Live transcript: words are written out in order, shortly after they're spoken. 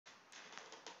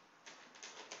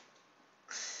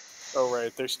Oh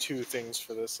right, there's two things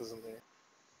for this, isn't there?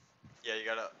 Yeah, you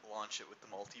gotta launch it with the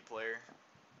multiplayer.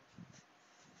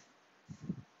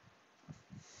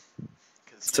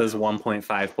 It says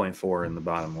 1.5.4 in the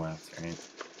bottom left, right?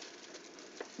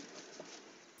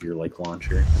 Your like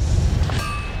launcher.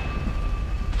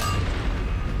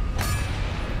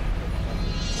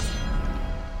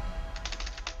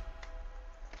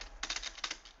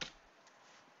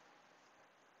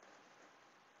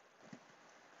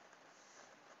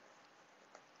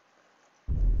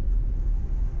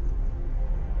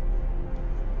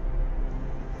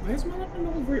 Where's my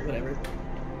over it? Whatever.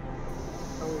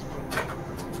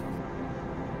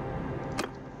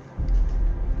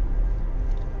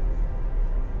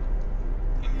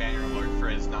 In Bannerlord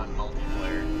Frizz, not in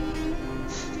multiplayer.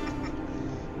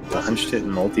 Launched it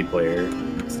in multiplayer.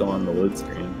 It's still on the load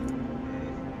screen.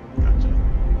 Gotcha.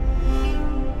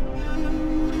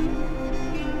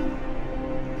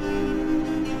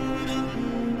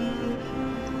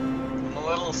 I'm a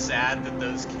little sad that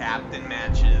those captain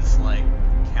matches, like,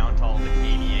 count all the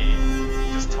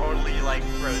KDA. Just totally, like,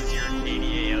 throws your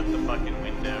KDA out the fucking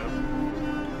window.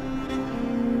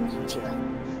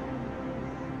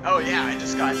 Oh yeah, I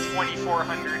just got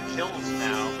 2,400 kills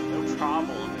now. No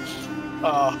problem.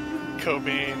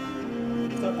 Cobain.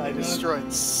 I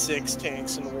destroyed 6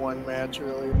 tanks in one match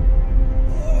earlier.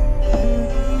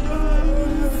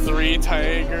 3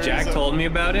 tigers. Jack told me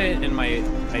about it, and I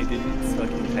didn't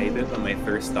fucking type it, but my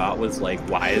first thought was like,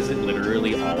 why is it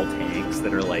literally all tanks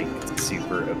that are like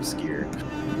super obscure?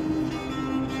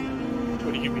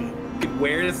 What do you mean?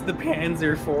 Where's the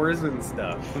Panzer IVs and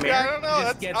stuff? Yeah, I don't know.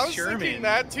 I was Sherman. thinking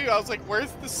that too. I was like,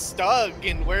 where's the Stug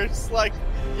and where's like,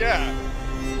 yeah.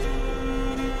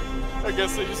 I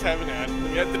guess they just haven't added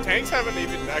them yet. The tanks haven't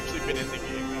even actually been in the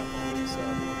game that long, so.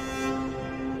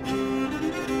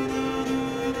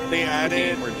 They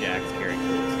added. Where Jack's character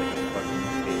looks like a fucking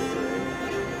favorite.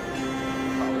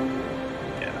 Probably.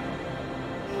 Yeah.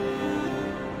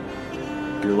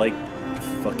 You're like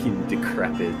fucking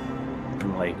decrepit.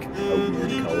 In like a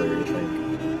weird color, I think.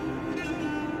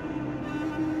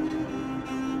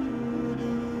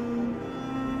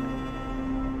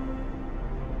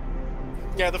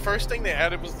 Yeah, the first thing they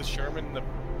added was the Sherman and the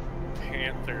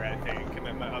Panther, I think, and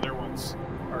then the other ones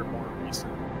are more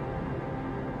recent.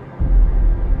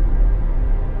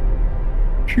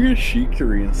 You're gonna sheet to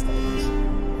reinstall this.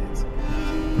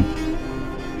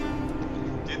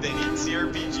 Dude, they need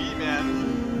CRPG,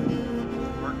 man.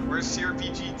 Where's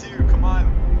CRPG 2? Come on.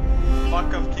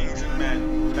 Fuck up Kings and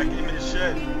Men. That game is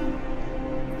shit.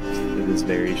 It is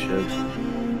very shit.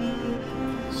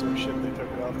 So shit, they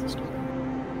took it off the store.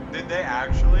 Did they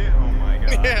actually? Oh my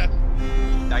god. Yeah.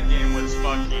 That game was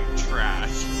fucking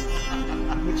trash.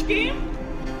 Which game?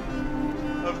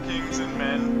 Of Kings and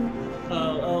Men.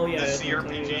 Oh yeah. The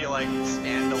CRPG, like,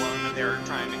 standalone that they were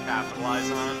trying to capitalize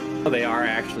on. Oh, they are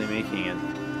actually making it.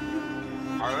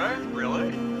 Are they?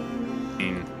 Really?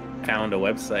 Found a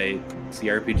website.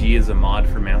 CRPG is a mod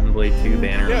for Mountain Blade 2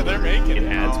 Banner. Yeah, they're making it.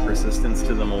 it. Adds persistence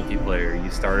to the multiplayer. You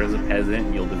start as a peasant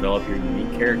and you'll develop your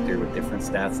unique character with different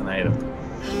stats and items.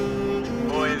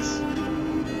 Boys,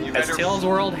 you As better... Tales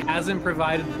World hasn't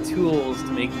provided the tools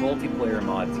to make multiplayer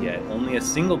mods yet. Only a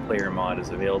single player mod is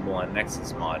available on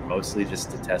Nexus Mod, mostly just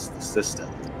to test the system.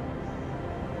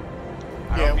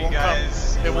 I hope you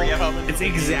guys... It won't come. It's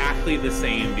exactly the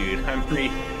same, dude.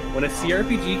 When a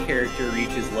CRPG character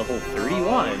reaches level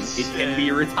 31, it can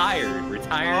be retired.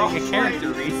 Retiring a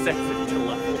character resets it to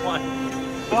level 1.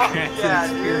 Yeah,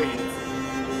 dude.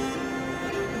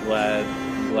 Glad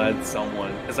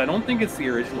someone, because I don't think it's the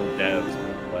original devs,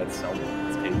 but I'm glad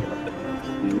someone's taking up the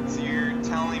mantle. So you're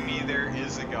telling me there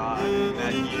is a god and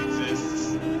that he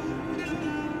exists?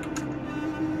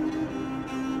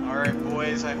 Alright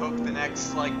boys, I hope the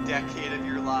next, like, decade of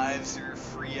your lives are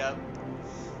free up.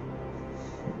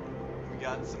 We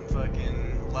got some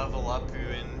fucking level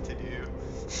up-ooing to do.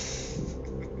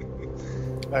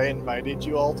 I invited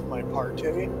you all to my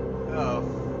party. Oh.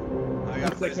 I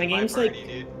got Looks like my game's party, like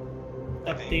dude.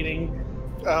 updating.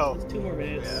 Oh. There's 2 more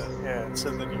minutes. Yeah, it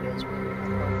said that you guys were.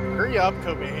 Hurry up,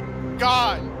 Kobe.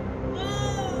 God!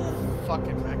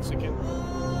 Fucking Mexican.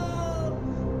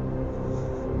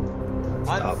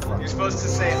 You're supposed to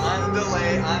say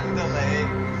undelay, undelay.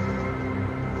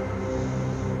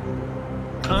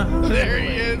 There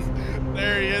he is.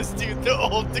 There he is, dude. The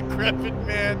old decrepit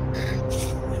man.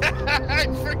 I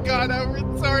forgot how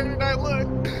retarded I look.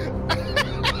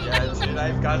 Yeah, dude,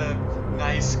 I've got a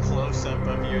nice close-up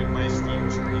of you in my Steam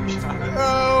screenshots.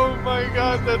 Oh my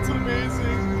god, that's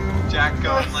amazing. Jack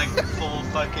going like full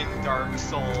fucking Dark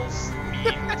Souls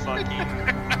meme fucking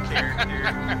character.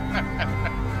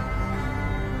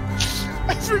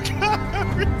 I forgot how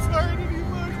retarded he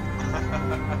looked.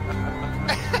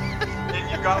 And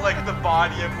you got like the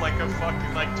body of like a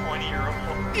fucking like 20-year-old.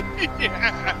 Yeah.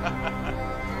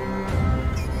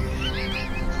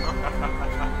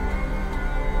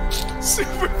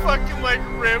 Super fucking like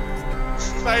ripped,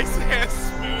 nice ass,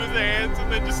 smooth hands,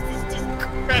 and then just this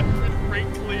decrepit,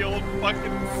 wrinkly old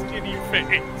fucking skinny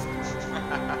face.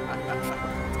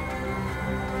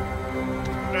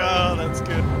 Oh, that's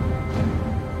good.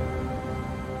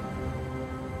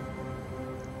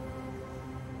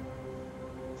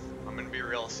 I'm gonna be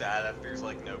real sad if there's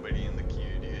like nobody in the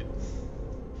queue, dude.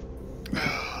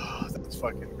 Oh, that's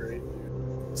fucking great, dude.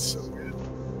 It's so good.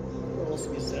 What else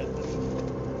we said?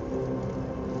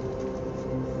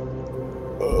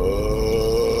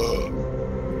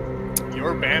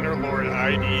 Your Bannerlord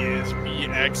ID is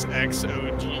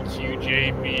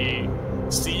BXXOGQJB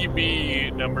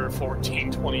CB number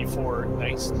 1424.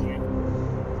 Nice, dude.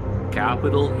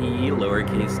 Capital E,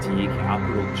 lowercase t,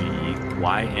 capital G,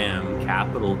 YM,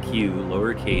 capital Q,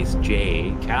 lowercase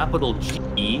j, capital G,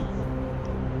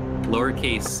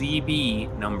 lowercase CB,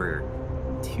 number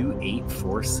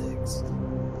 2846.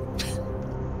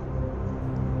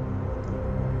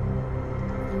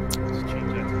 Let's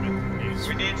change that to Vietnamese.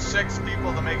 We need 6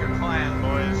 people to make a clan,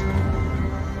 boys.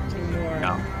 2 more.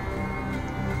 Yeah.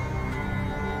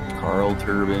 Carl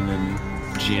Turbin and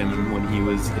Jim when he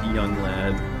was a young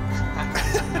lad.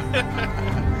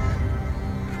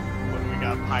 What do we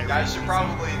got? Pirates. Guys should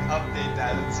probably update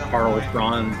that at some Carl point.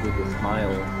 Franz with a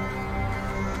smile.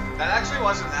 That actually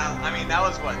wasn't that. I mean, that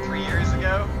was what, 3 years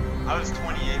ago? I was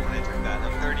 28 when I took that.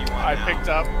 I'm 31 now. I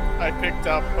picked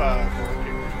up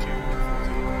Warkicker too.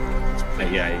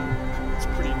 Yeah, It's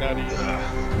pretty nutty.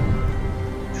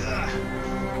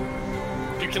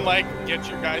 You can like get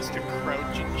your guys to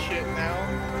crouch and shit now.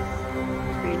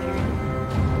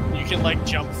 You can like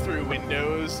jump through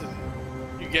windows, and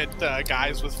you get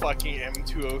guys with fucking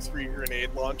M203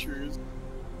 grenade launchers.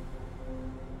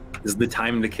 Is the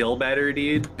time to kill better,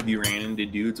 dude? Have you ran into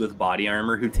dudes with body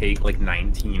armor who take like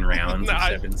 19 rounds of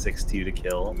 7.62 to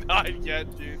kill? Not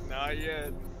yet, dude. Not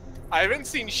yet. I haven't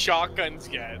seen shotguns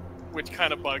yet, which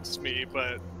kind of bugs me,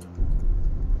 but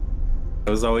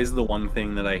That was always the one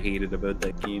thing that I hated about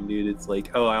that game, dude. It's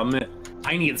like, oh,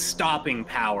 I need stopping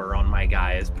power on my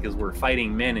guys because we're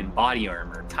fighting men in body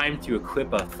armor. Time to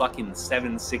equip a fucking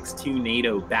 7.62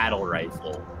 NATO battle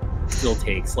rifle. Still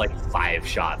takes like 5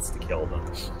 shots to kill them.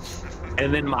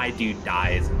 And then my dude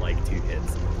dies in like 2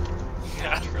 hits.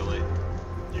 Naturally.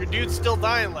 your dude's still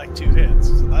dying like 2 hits,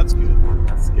 so that's good.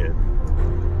 That's good.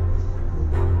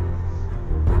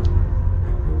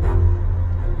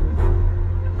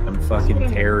 I'm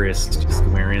fucking terrorist just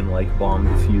wearing like bomb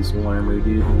defusal armor,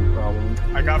 dude. No problem.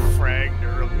 I got fragged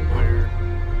earlier.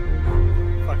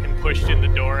 Fucking pushed in the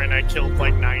door and I killed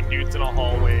like 9 dudes in a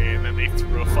hallway, and then they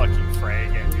threw a fucking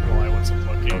frag at me while I wasn't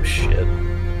looking. Oh shit.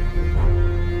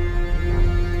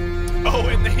 Oh,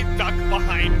 and they duck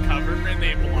behind cover and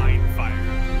they blind fire.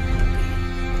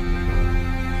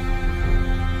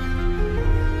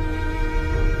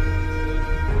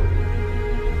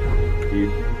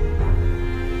 Dude.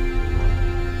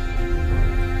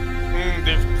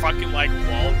 There's fucking like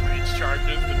wall breach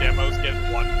charges. The demos get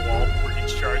 1 wall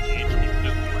breach charge each, and you can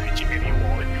just breach any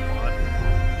wall you want.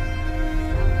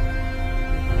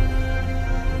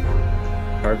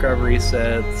 Tarkov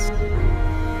resets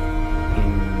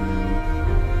in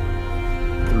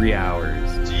 3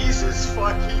 hours. Jesus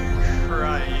fucking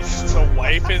Christ. So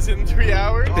wipe is in 3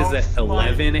 hours? It is at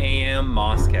 11 a.m.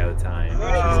 Moscow time. It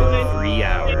is in 3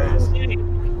 hours.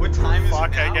 What time is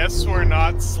Fuck, it now? I guess we're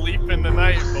not sleeping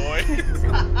tonight, boys.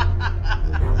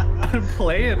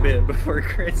 Play a bit before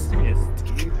Christmas,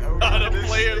 dude. Gotta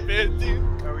play a bit, dude.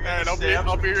 Are we Alright, gonna stay up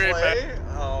I'll to be right play? back.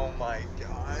 Oh my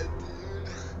god, dude.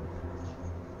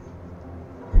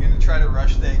 We're gonna try to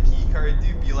rush that key card,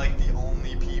 dude. Be like the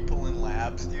only people in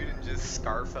labs, dude, and just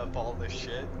scarf up all the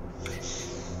shit.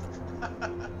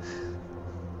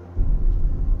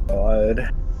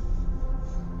 God.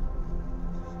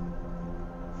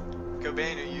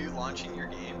 Cobain, are you launching your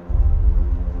game?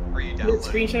 Or are you The downloading?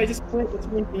 screenshot I just put, that's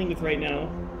what I'm dealing with right now.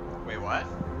 Wait, what?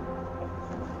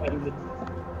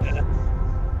 Yeah.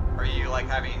 Are you like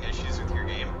having issues with your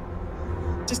game?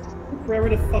 Just took forever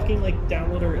to fucking like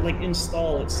download or like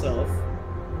install itself.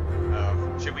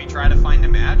 Should we try to find a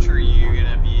match, or are you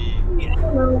gonna be... Yeah, I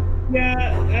don't know.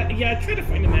 Yeah, try to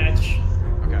find a match.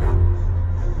 Okay.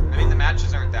 I mean, the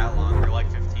matches aren't that long. They're like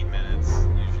 15 minutes,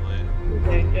 usually.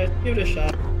 Okay, yeah, give it a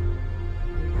shot.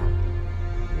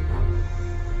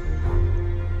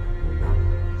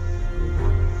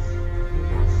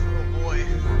 Oh boy.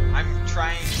 I'm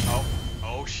trying...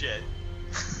 Oh shit.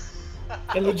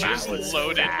 And We legit, just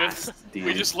loaded with. dude.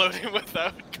 We just loaded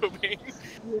without Cobain.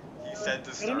 He said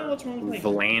to I start. don't know what's wrong with my. He's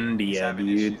Vlandia, having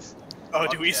dude. issues. Oh,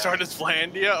 Fuck do we yeah. start as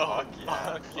Vlandia? Oh, Fuck yeah.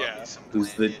 fuck Love yeah. me some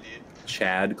Who's the Vlandia, dude.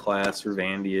 Chad class or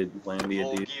Vlandia,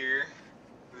 Full dude? gear.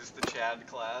 Who's the Chad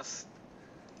class?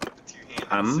 The two-handed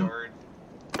I'm- sword.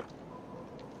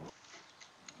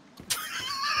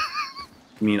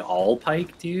 You mean all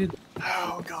pike, dude?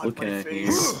 Oh god, Looking my at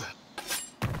face.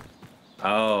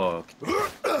 Oh,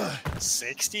 okay.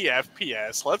 60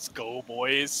 FPS. Let's go,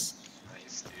 boys.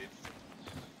 Nice, dude.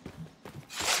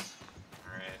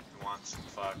 Alright, who wants some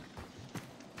fuck?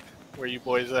 Where you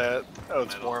boys at? Oh,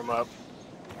 it's Middle. warm up.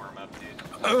 Warm up, dude.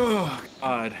 Oh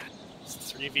god. It's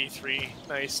 3v3.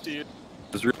 Nice, dude.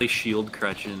 I was really shield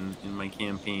crutching in my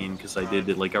campaign because I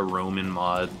did like a Roman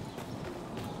mod.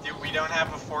 Dude, we don't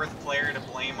have a fourth player to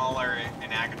blame all our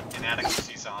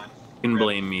inadequacies on. You can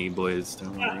blame me, boys.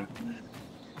 Don't worry.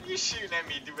 You shooting at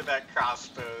me with that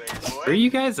crossbow there, boy. Where are you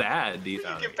guys at, dude?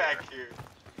 You get back here.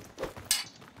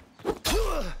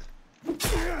 Oh!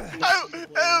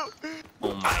 Oh!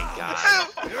 Oh my god.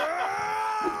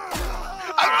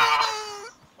 Oh!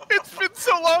 It's been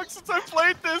so long since I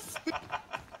played this!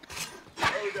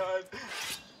 Oh god.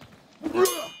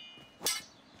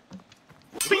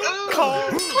 Call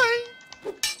play!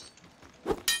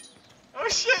 Oh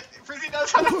shit! Frizzy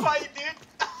knows how to fight, dude!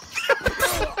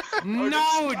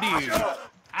 No, dude!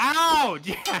 Ow!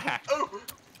 Yeah! Oh!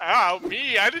 Ow,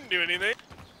 me? I didn't do anything.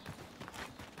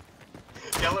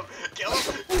 Kill him! Kill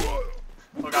him!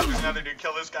 Oh god, there's another dude.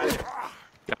 Kill this guy.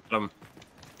 Got him.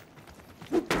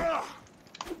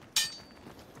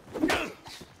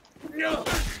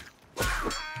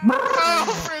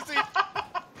 Oh, Frizzy!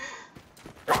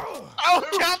 Oh,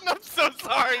 Captain, I'm so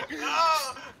sorry!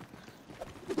 Oh!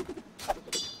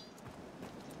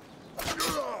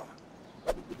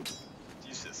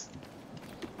 Jesus.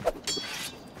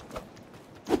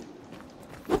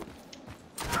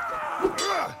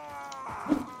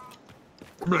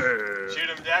 Shoot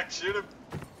him, Jack, shoot him.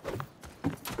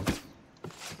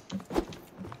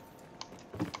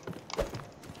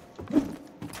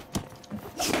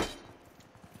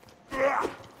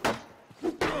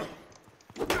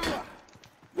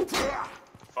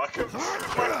 Fuck him.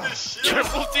 Fuck this shit.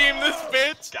 Triple team this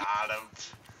bitch! Got him.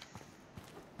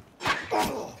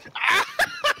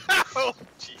 Ow!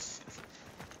 Jesus.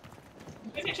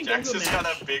 I can actually Jack's go to a just match.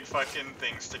 got a big fucking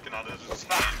thing sticking out of his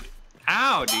hand.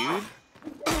 Ow, dude!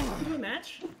 Can we do a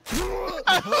match?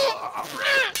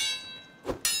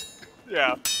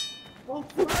 Yeah. Oh,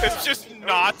 It's just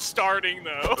not starting,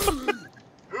 though.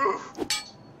 Ooh.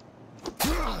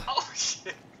 Oh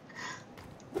shit.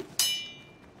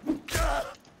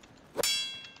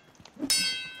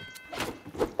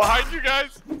 Behind you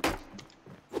guys!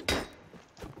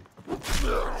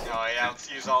 Oh yeah, let's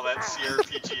use all that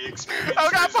CRPG experience. Oh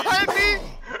god, Frizzy. behind me!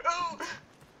 Oh.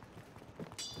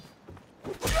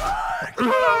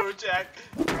 Oh, Jack.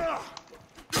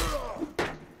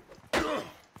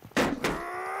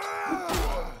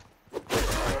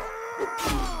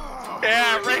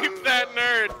 Yeah, rape that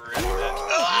nerd!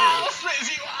 Oh,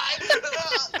 Frizzy, why?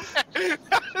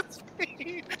 That's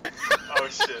me! Oh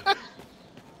shit.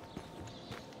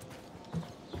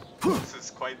 This is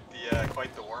quite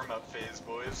the warm-up phase,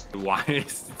 boys. Why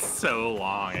is it so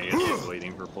long? I guess he's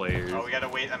waiting for players. Oh, we gotta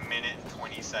wait a minute and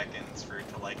 20 seconds for it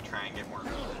to like try and get more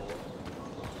people.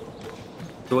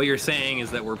 So what you're saying is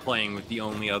that we're playing with the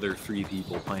only other 3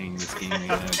 people playing this game right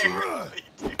now, dude. Apparently,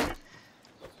 dude.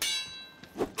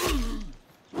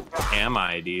 Am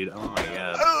I, dude? Oh my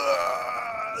god.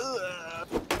 How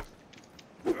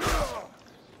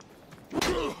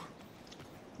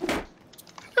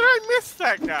did I miss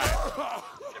that guy?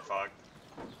 Get fucked.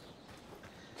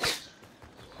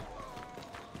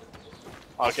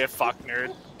 I'll get fucked,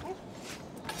 nerd.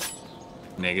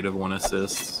 -1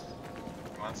 assists.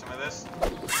 You want some of this?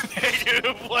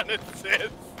 -1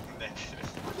 assist.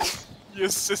 Negative. You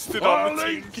assisted on the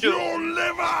team kill.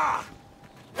 liver!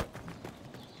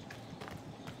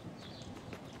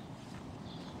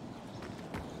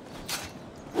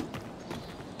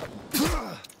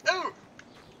 Ooh!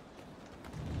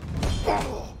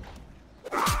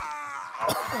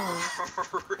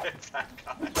 Rip that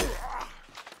guy.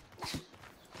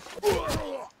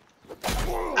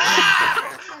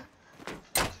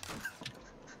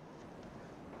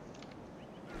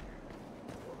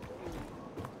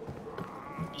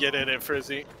 Get in it,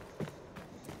 Frizzy.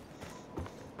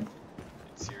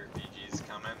 CRPG's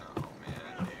coming. Oh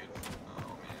man, dude.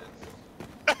 Oh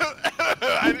man.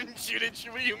 I didn't shoot at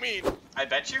you, what do you mean? I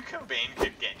bet you Cobain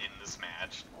could get in this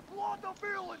match.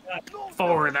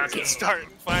 For the It's starting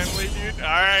finally, dude.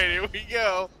 Alright, here we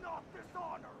go.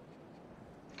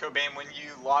 Cobain, when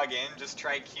you log in, just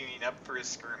try queuing up for a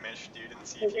skirmish, dude, and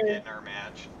see if you get in our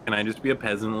match. Can I just be a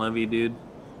peasant levy, dude?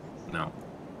 No.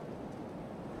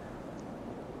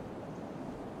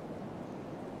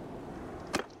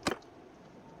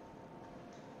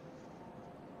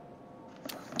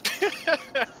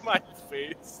 My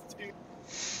face, dude.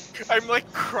 I'm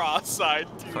like cross-eyed,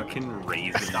 dude. Fucking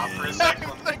raisin. Stop for a sec.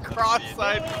 I'm the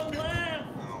cross-eyed.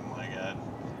 Oh my god.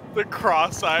 The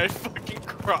cross-eyed fucking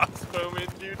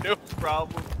crossbowman, dude. No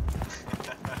problem.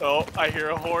 Oh, I hear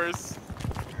a horse.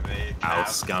 They Ow,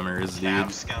 scummers, dude. Cab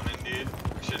scumming, dude.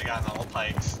 We should have gotten all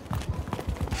pikes.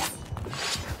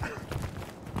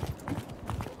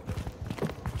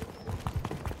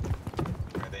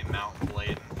 Are they mountain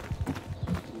blading?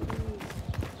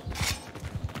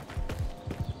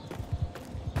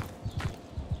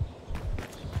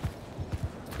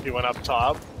 You went up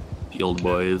top. Field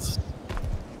boys.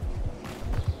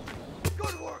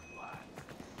 Good work, lad.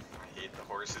 I hate the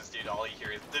horses, dude. All you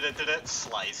hear is da-da-da-da,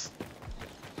 slice.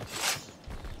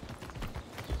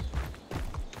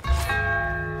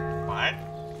 What?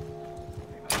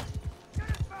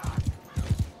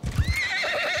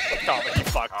 Oh, he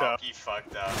fucked Oh, up. he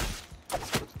fucked up.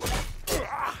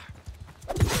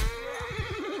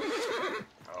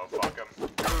 Oh, fuck him.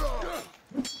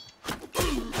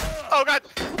 Oh god,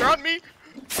 they're on me.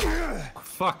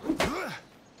 Fuck.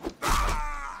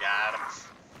 Got him.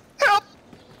 Help!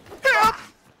 Help!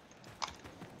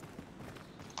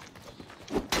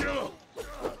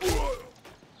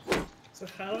 So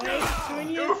how do I join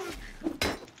you?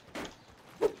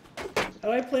 How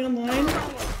do I play online?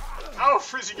 Oh,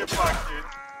 Frizzy, get fucked, dude.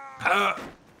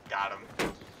 Got him.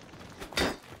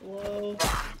 Hello?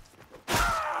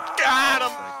 Got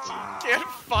him! Get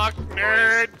fucked,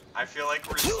 nerd! I feel like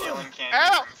we're stealing candy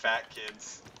Ow! from fat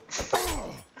kids.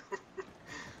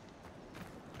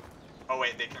 Oh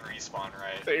wait, they can respawn,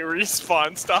 right? They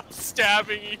respawn, stop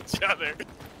stabbing each other.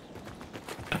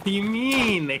 What do you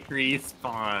mean they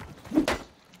respawn?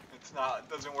 It's not, it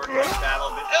doesn't work like battle.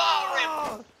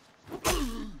 Oh, rip!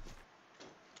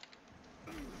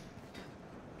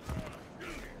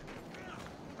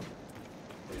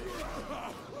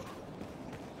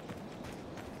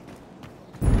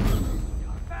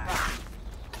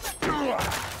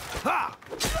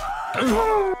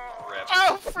 Rip.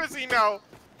 Oh, Frizzy, no!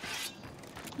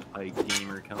 Like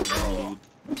gamer coming,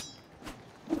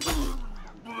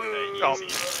 Oh.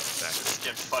 Just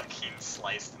get fucking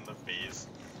sliced in the face.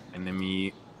 dude.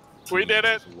 Enemy. We did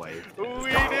it! team's wife.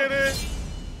 We did it!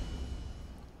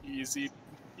 Easy,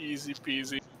 easy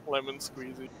peasy, lemon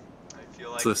squeezy. I feel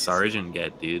like What's the these- sergeant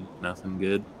get, dude? Nothing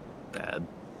good. Bad.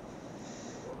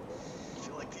 I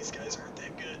feel like these guys aren't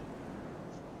that good.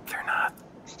 They're not.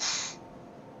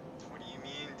 What do you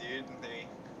mean, dude?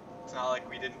 It's not like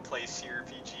we didn't play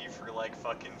CRPG for like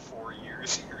fucking 4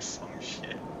 years or some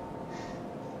shit.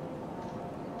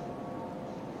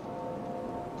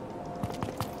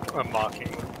 I'm mocking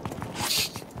them.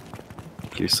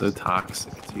 You're so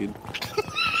toxic, dude.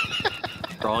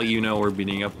 For all you know, we're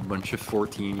beating up a bunch of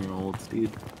 14-year-olds,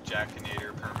 dude.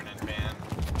 Jackinator permanent ban.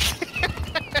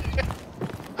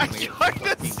 I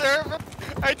joined the server!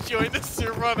 I joined the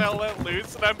server on Let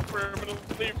Loose and I'm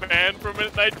permanently banned from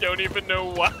it and I don't even know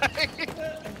why.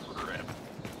 Rip.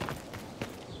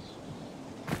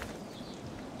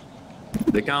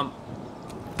 They come.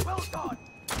 Well done!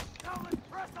 Now let's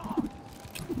press on!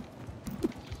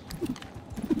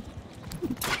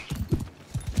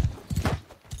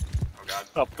 Oh god.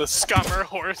 Up the scummer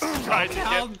horse tried to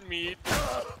get me.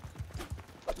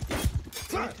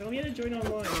 Tell me how to join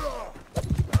online.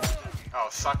 Oh,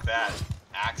 suck that.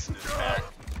 Axe in his back.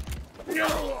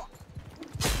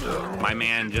 My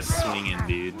man just swinging,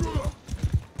 dude.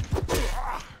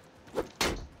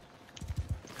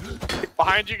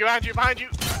 Behind you, behind you, behind you!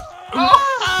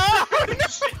 Oh!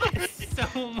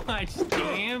 So much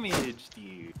damage,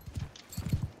 dude.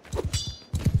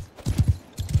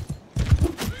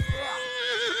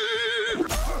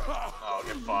 Oh,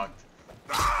 get fucked.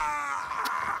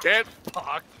 Get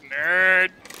fucked, nerd!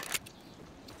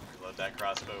 Reload that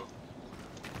crossbow.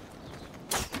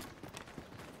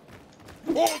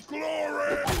 For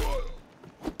glory!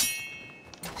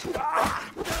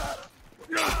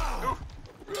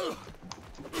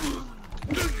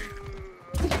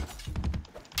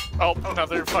 Oh,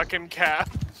 another fucking cat.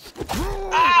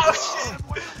 Oh shit!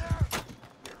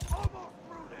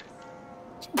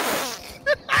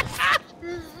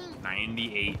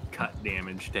 98 cut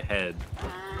damage to head.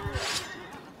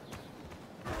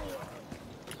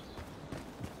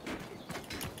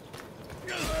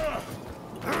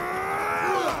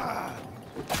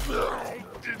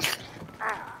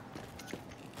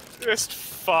 Just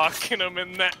fucking him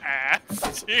in the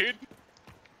ass, dude.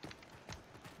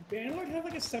 Bannerlord have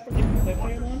like a separate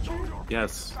multiplayer launcher?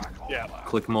 Yes. Yeah.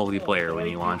 Click multiplayer when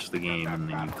you launch the game, and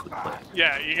then you click play.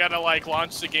 Yeah, you gotta like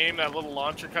launch the game, that little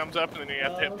launcher comes up, and then you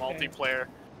have to hit okay. multiplayer.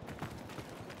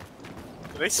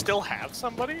 Do they still have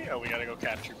somebody? Oh, we gotta go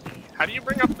capture B. How do you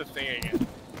bring up the thing again?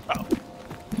 Oh.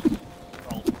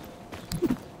 Roll.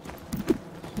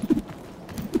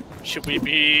 Should we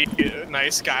be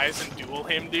nice guys and duel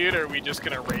him, dude, or are we just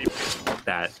gonna rape him?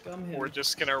 That. Scum him. We're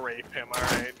just gonna rape him,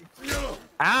 alright.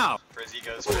 Ow! Frizzy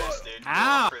goes first, dude.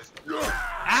 Ow! Frizzy.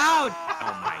 Ow!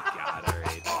 Oh my god,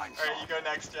 alright. Alright, you go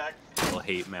next, Jack. Little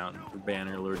hate mountain for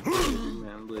Bannerlord.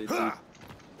 Man, Blade.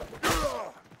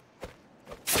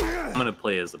 I'm gonna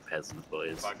play as a peasant,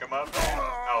 boys. Fuck him up.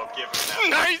 Oh, give him that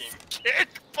Nice fucking... kick,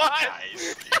 bud!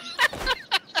 Nice.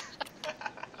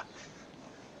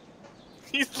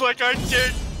 He's like, I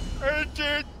kick! I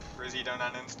kick! Frizzy, don't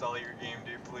uninstall your game,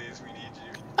 dude, please. We need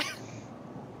you.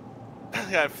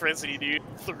 Yeah, Frizzy, dude.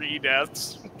 3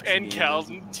 deaths. And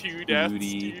Calvin, 2 deaths,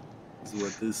 Booty dude. is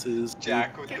what this is.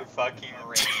 Jack with the fucking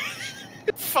range.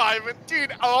 5,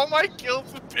 dude, all my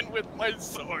kills have been with my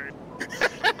sword.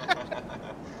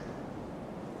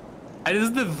 Why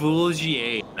does the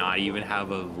Vulgier not even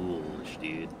have a Vulge,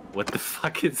 dude? What the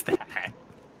fuck is that?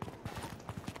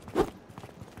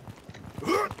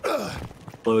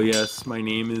 Oh yes, my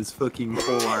name is fucking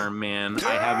Polearm Man.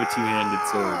 I have a 2-handed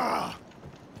sword.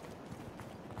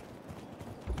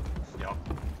 Yup.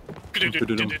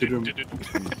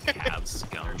 Cab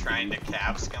scum. You're trying to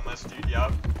cab scum us, dude,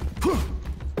 yup.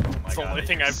 Oh It's the only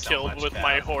thing I've killed with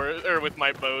my horse, or with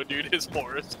my bow, dude, is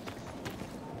horse.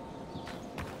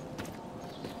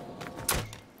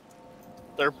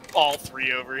 They're all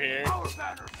 3 over here.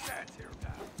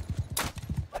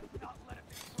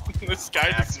 This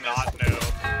guy does not know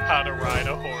how to ride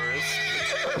a horse.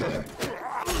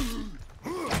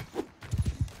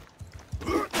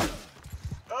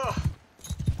 Oh.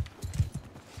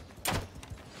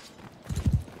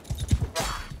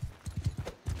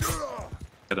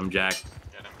 Get him, Jack.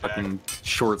 Get him, Jack. Fucking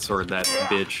short sword that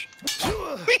bitch.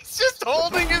 He's just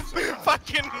holding his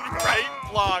fucking right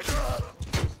block.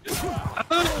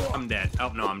 I'm dead. Oh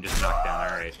no, I'm just knocked down.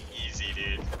 Alright. Easy,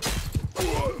 dude.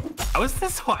 How is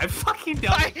this hard? I fucking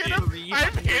done I've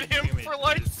hit him for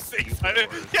like 600.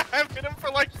 Yeah, I've hit him for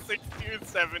like 60 or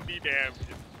 70 damage.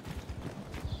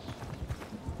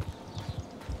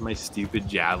 My stupid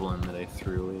javelin that I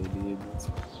threw away, dude.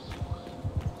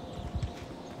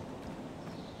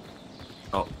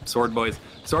 Oh, sword boys.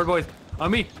 Sword boys!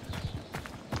 On me!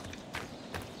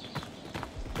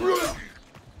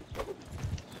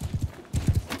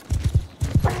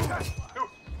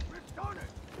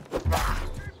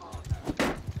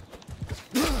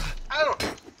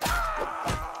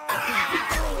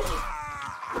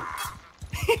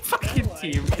 He fucking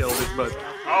team killed his butt.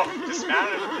 Oh,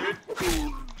 dismounted him,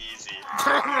 dude. Easy.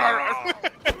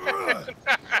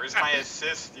 Where's my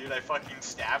assist, dude? I fucking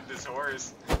stabbed his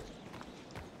horse.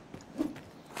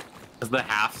 It's the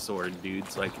half sword, dude,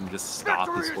 so I can just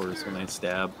stop his horse when I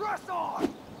stab.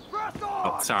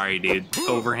 Oh, sorry, dude.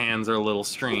 Overhands are a little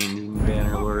strange in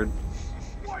Bannerlord.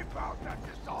 Wipe out that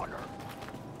dishonor.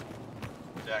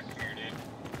 Jack, come here,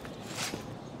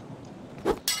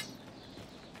 dude.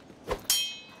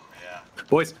 Yeah.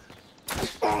 Boys,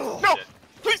 No!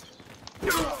 Please!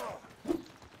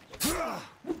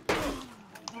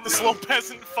 This little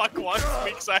peasant fuck wants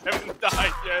me because I haven't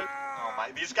died yet. Oh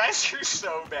my, these guys are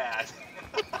so bad.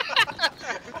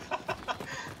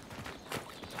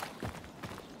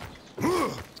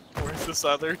 Where's this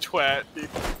other twat, dude?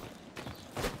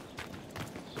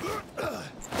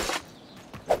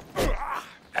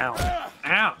 ow,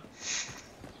 ow.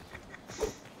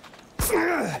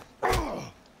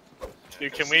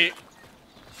 Dude, can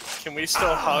we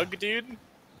still hug, dude?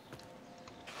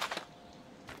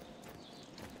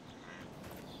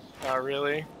 Not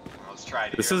really. Let's try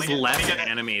it. This here. is Let me less get it.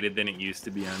 animated than it used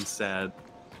to be. I'm sad.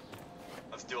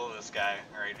 Let's duel this guy.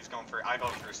 Alright, he's going for. I go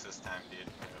first this time, dude.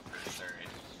 I go first, alright.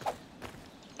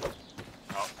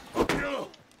 Oh.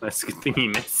 That's a good thing he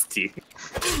missed you.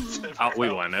 Oh,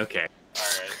 we won. Okay.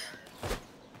 Alright.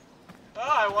 Oh,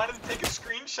 I wanted to take a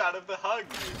screenshot of the hug,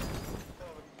 dude. Oh,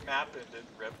 the map ended.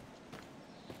 Rip.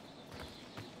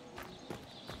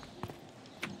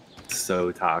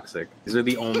 So toxic. These are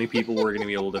the only people we're gonna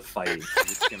be able to fight.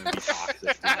 It's gonna be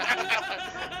toxic.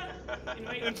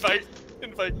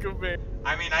 Invite Command.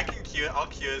 I mean, I can queue. I'll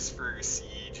queue us for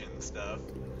siege and stuff.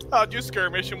 I'll do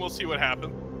skirmish and we'll see what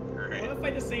happens. I Alright. want to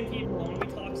fight the same people. I want to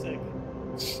be toxic.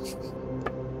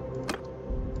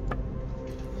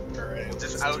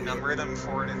 Just outnumber them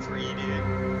 4-3,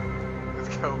 dude. with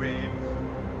Cobain.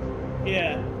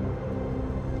 Yeah.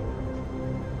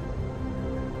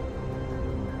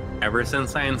 Ever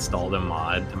since I installed a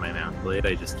mod to my mount blade,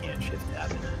 I just can't shift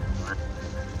tab in it anymore.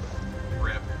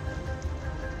 Rip.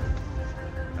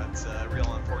 That's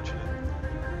real unfortunate.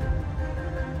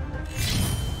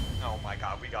 Oh my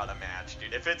god, we got a match,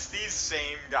 dude. If it's these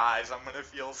same guys, I'm gonna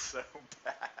feel so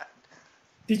bad.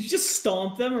 Did you just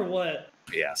stomp them or what?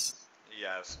 Yes.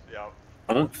 Yes, yep.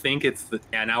 I don't think it's the...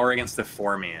 Yeah, now we're against a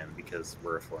 4-man because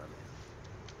we're a 4-man.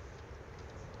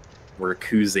 We're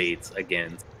Khuzaits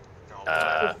against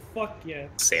Oh, fuck yeah.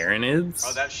 Saranids.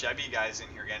 Oh, that Chevy guy's in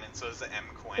here again, and so is the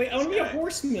M20. Wait, I want to be a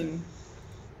horseman.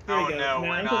 There Oh we go. no,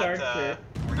 Mounted archer.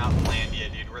 we're not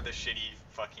Blandia, dude. We're the shitty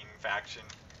fucking faction.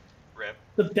 Rip.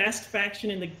 The best faction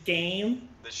in the game.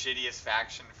 The shittiest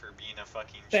faction for being a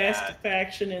fucking Best Chad.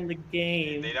 faction in the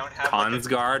game. They don't have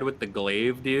Consguard with the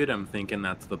glaive, dude. I'm thinking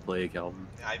that's the play, Kelvin.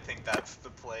 I think that's the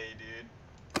play,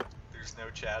 dude. There's no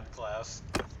Chad class.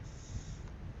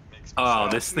 Makes me Oh,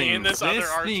 sad. this Me thing, and this other this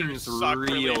archer thing's suck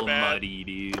really real bad. muddy,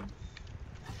 dude.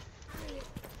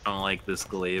 I don't like this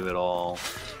glaive at all.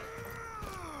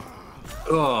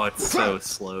 Oh, it's so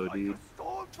slow, dude.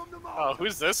 Storm from the Oh, mountain.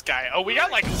 who's this guy? Oh, we got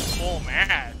like a full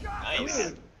match.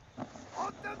 Nice.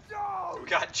 Hunt them down. We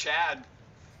got Chad.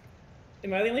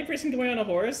 Am I the only person going on a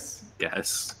horse?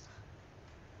 Yes.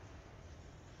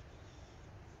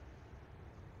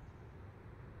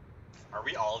 Are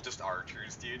we all just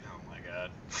archers, dude? Oh my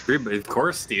god. Everybody, of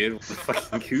course, dude. With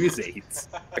fucking Khuzaits.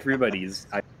 Everybody's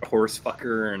a horse fucker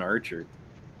or an archer.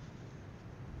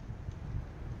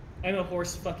 I'm a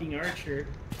horse fucking archer.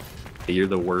 You're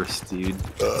the worst, dude.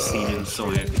 Seaman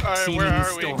Storm, Alright, where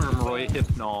are we? Roy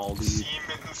Hypnol, dude.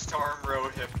 Seaman Storm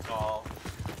Rohypnol.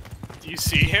 Do you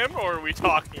see him, or are we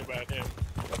talking about him?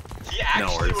 He No,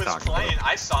 actually we're was talking playing. about-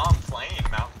 I saw him playing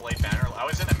Mount Blade Bannerlord. I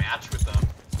was in a match with them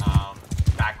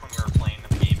back when we were playing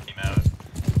when the game came out.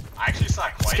 I actually saw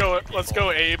quite a few Let's people.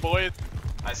 go A, boy.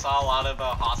 I saw a lot of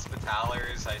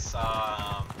Hospitalers. I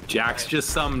saw. Jack's just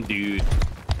some dude.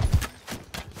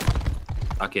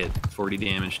 Fuck it. 40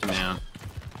 damage to mount.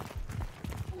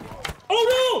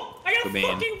 Oh no! I got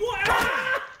Cobain. fucking what?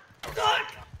 Ah!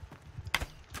 Fuck!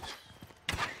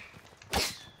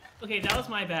 Okay, that was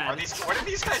my bad. What are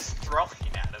these guys throwing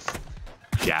at us?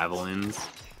 Javelins.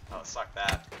 Oh, suck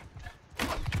that.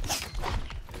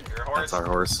 Your horse. That's our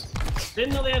horse.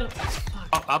 Didn't know they had a...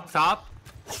 Fuck. Up top.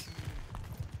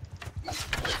 This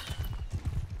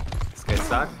guy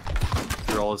stuck.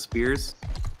 Through all his spears.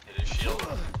 Hit his shield.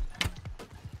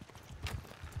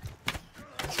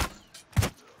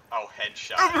 Oh,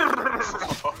 headshot.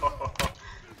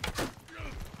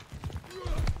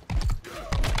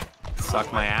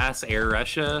 Suck my ass, Air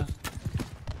Russia.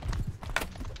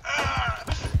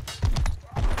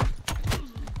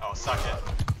 Oh, suck it.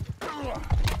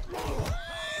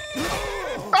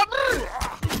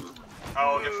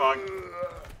 Oh, get fucked.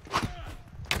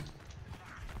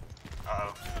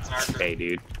 Uh-oh. It's an archer. Hey,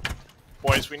 dude.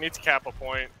 Boys, we need to cap a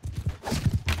point.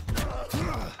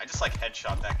 I just like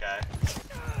headshot that guy.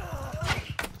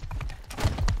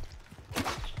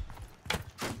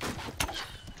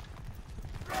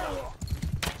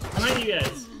 Behind you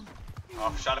guys.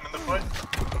 Oh, shot him in the foot.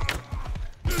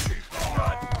 Oh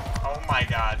god. Oh my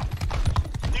god.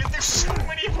 Dude, there's so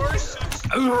many horses.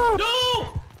 No!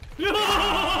 So No!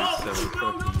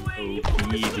 fucking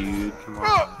OP, dude. Come on.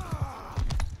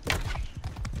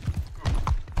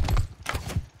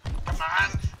 Come on.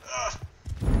 Ugh.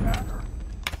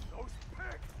 Those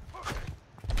pigs.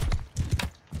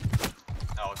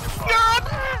 Oh, good fuck.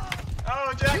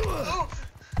 Oh, Jack. Ooh.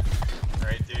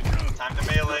 Alright, dude. Time to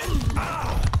melee.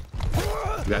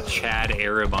 We got Chad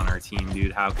Arab on our team,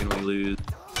 dude. How can we lose?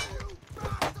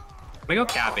 We go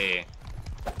cap A.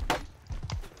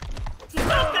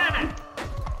 Stop that!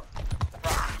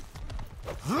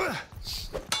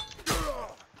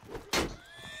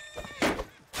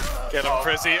 Get him,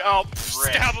 Frizzy. Oh, Rip.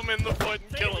 stab him in the foot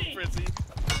and kill him, Baby. Frizzy.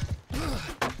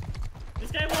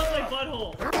 This guy wants my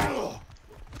butthole.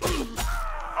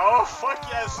 Oh, fuck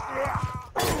yes.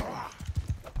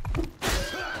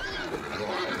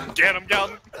 Get him,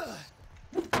 Galton.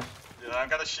 Dude, I've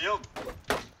got a shield.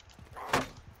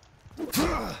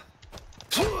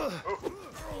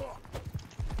 Oh.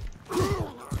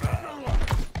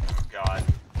 God.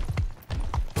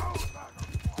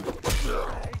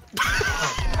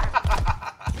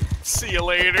 See you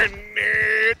later,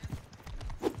 nerd.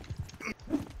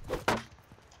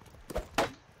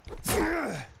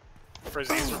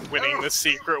 Frizzy's winning the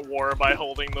secret war by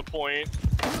holding the point.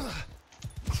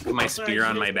 My spear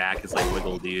on my back is like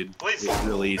wiggle, dude. Please. It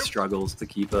really struggles to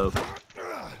keep up.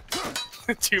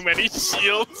 Too many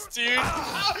shields, dude.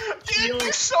 Dude,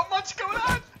 there's so much going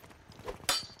on.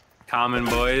 Common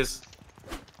boys.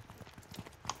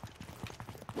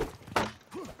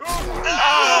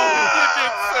 Oh, you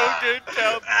did so good,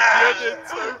 Cal. You did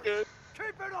so good.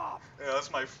 Keep it up! Yeah,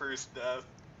 that's my first death.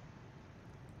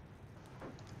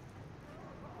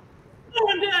 Oh,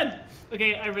 I'm dead!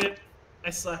 Okay, I read it. I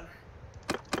suck.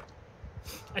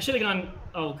 I should have gone.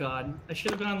 Oh god. I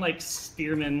should have gone like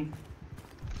Spearman.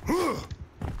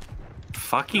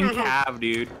 Fucking Cav,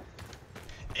 dude.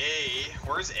 A,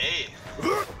 where's A?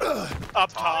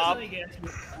 Up top. I guess.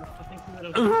 I think we would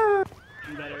have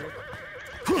done better.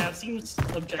 Yeah, it seems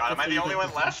objectively. God, am I the only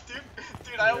one left, dude?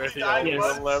 Dude, I only You're the died only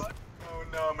once. one left. Oh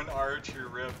no, I'm an archer,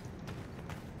 rip.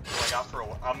 What I got for a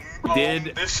while.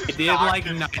 It did like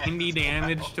 90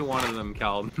 damage to one of them,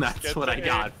 Cal. That's Get what the I A.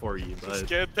 got for you, Just but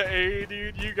get the A,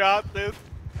 dude. You got this.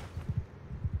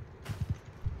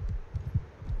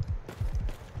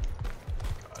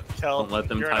 Kel, Don't let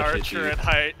them you're an touch it, archer dude. at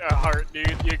height, heart,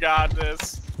 dude. You got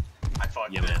this. I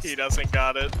fucked You it. missed. He doesn't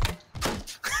got it.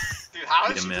 Dude, how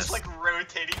You is he missed. just like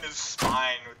rotating his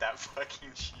spine with that fucking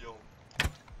shield?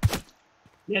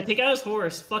 Yeah, take out his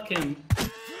horse. Fuck him.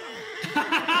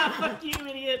 Fuck you,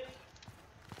 idiot.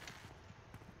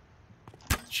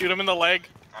 Shoot him in the leg.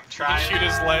 I'm You trying. shoot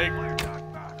his leg.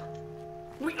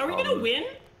 Wait, are we gonna win?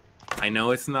 I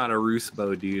know it's not a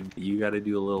Roosbo, dude, but you gotta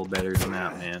do a little better than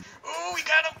that, man. Oh, we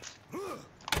got him!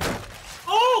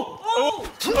 Oh!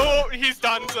 Oh! Oh, he's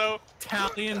done so.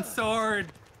 Italian sword!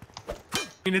 I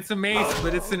mean, it's a mace,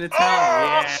 but it's an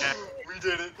Italian. Yeah. We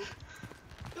did it.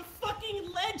 The fucking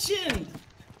legend!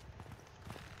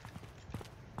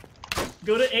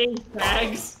 Go to A,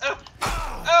 tags.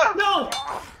 No!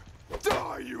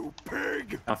 Die, you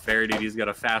pig! Not fair, dude. He's got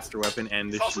a faster weapon and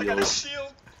a He's also got a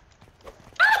shield.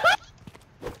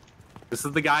 shield. This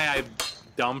is the guy I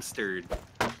dumpstered.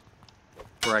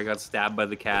 Where I got stabbed by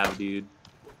the cab, dude.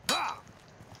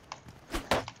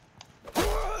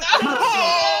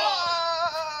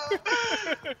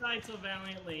 Died so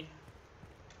valiantly.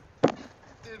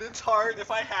 Dude, it's hard.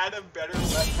 If I had a better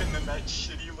weapon than that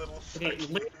shitty little Okay,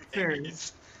 fucking lizard.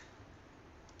 maze.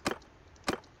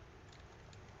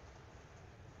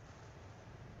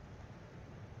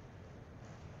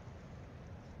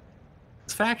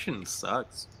 This faction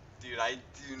sucks. Dude, I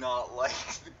do not like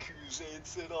the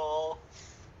Crusades at all.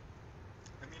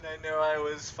 I mean, I know I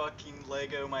was fucking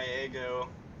Lego my ego,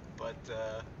 but,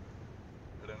 I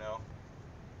don't know.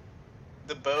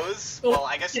 The bows, Oh, well,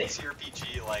 I guess in shit.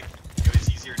 CRPG, like, it was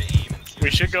easier to aim in CRPG. We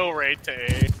should go right to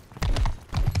A.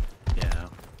 Yeah.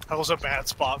 That was a bad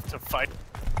spot to fight.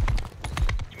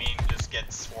 You mean just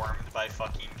get swarmed by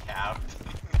fucking Cav?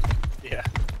 Yeah.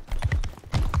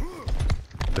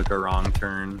 Took a wrong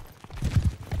turn.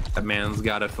 That man's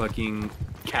got a fucking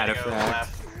Gotta go cataphract.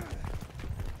 left.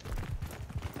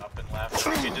 Up and left.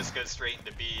 We could just go straight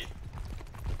into B.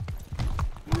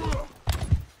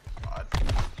 God.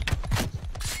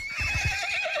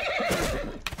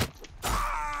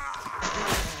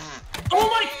 Oh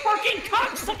my fucking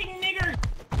cocksucking nigger!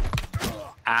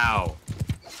 Ow.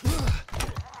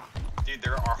 Dude,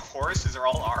 our horses are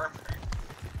all armored.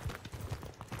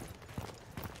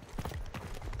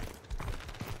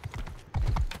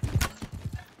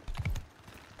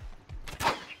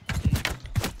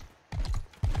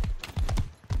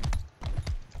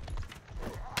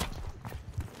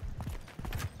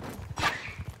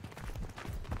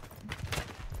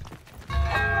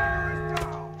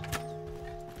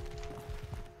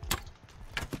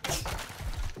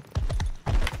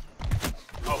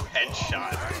 Oh,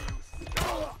 headshot.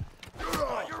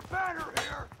 Got your banner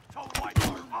here to light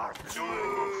your arsenal.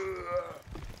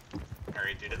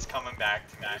 Alright, dude, it's coming back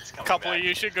to me. It's coming Couple back. of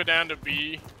you should go down to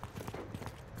B.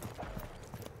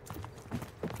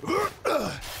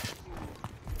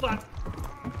 Fuck.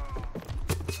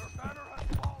 Your banner has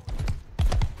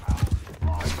fallen.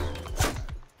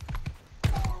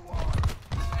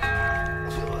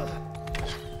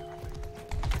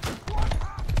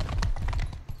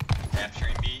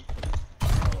 Capturing B.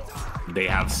 They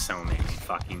have so many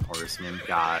fucking horsemen.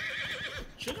 God.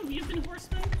 Shouldn't we have been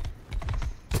horsemen?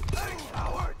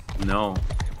 No.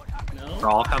 No? We're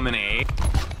all coming A.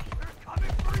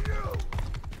 Coming for you.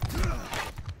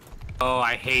 Oh,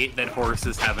 I hate that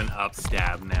horses have an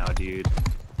upstab now, dude.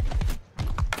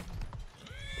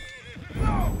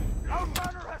 No, your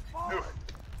banner has fallen.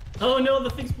 Oh no, the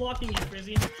thing's blocking you,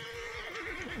 Frizzy.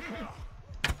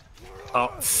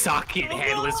 Oh, suck it,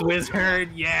 headless wizard.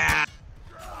 Yeah.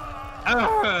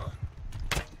 Ugh.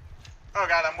 Oh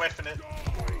god, I'm whiffing it.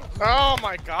 Oh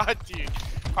my god, dude.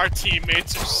 Our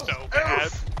teammates are so bad.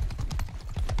 Oof.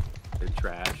 They're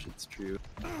trash, it's true.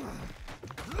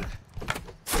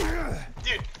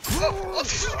 Dude, oh,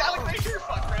 this guy like right here,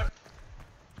 fuck, rip.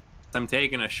 I'm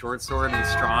taking a short sword and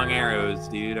strong arrows,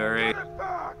 dude, alright.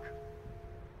 Alright,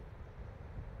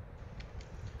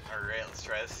 let's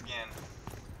try this again.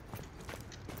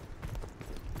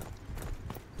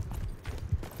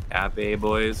 Cafe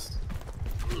boys.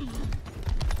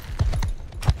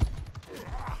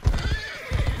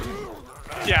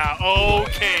 Yeah,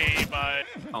 okay, but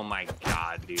Oh my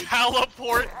god, dude.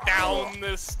 teleport down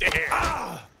the stairs.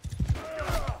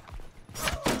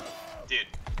 Dude,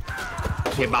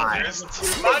 Okay, bye. there's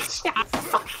too much. Stop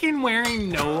fucking wearing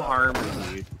no armor,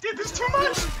 dude. Dude, there's too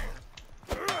much.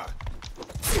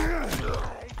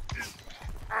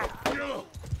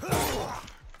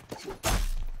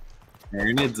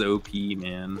 Tyranids OP,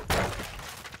 man.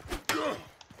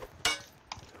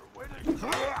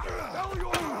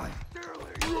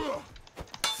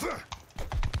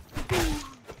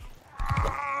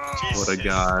 What a Jesus.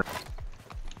 god.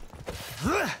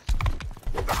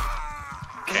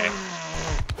 Okay.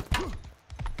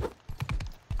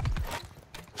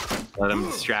 Let him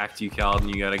distract you, Calvin.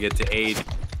 You gotta get to aid.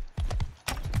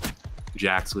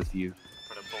 Jack's with you.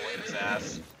 Put a bullet in his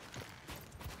ass.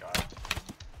 God.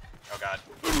 Oh god.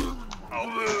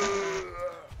 Oh.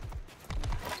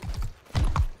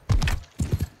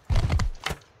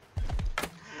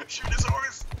 Shoot his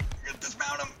horse!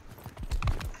 Dismount him!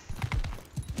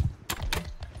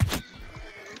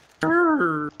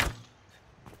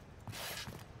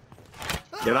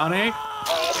 Get on A.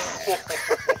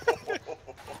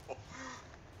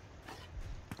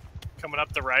 Coming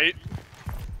up the right.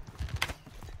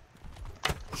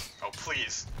 Oh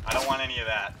please. I don't want any of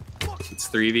that. It's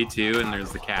 3v2 and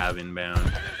there's the cab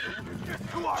inbound.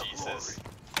 Jesus.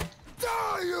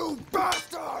 Die, you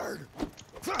bastard!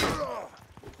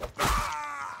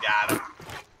 Got him.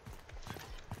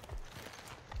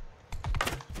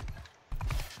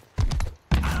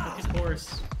 Fuck his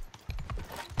horse.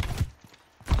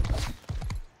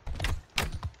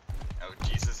 Oh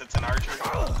Jesus, it's an archer.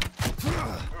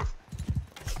 Oof.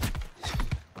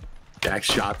 Jack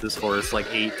shot this horse like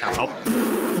 8 times.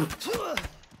 Oh.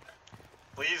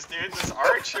 Please, dude, this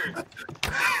archer.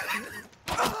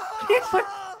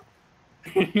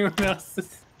 Anyone else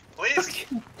is Please.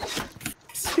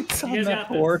 sits on You guys that got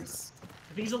this. horse?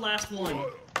 I think he's the last one.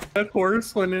 That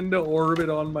horse went into orbit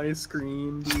on my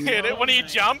screen, dude. Hit it when he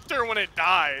jumped or when it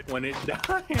died? When it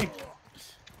died.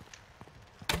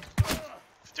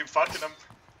 Dude, fucking him.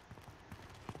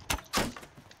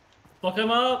 Fuck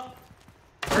him up.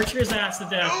 Archer his ass to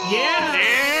death. Yeah!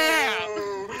 Yeah!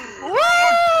 Woo!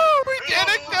 We did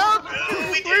it, Cub! We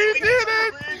We did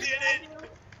it! We did it!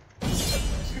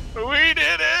 We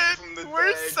did From it! the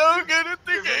We're bag. so good at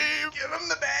the game! Give him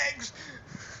the bags!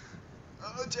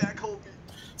 Oh, Jack, hold me.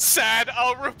 Sad,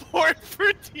 I'll report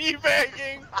for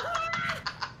teabagging.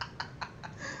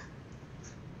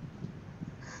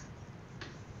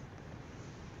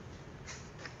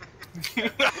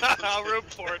 I'll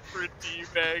report for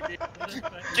teabagging.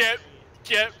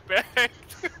 Get back.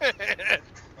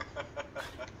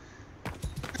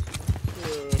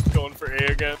 Going for A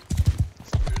again.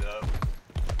 Screwed up.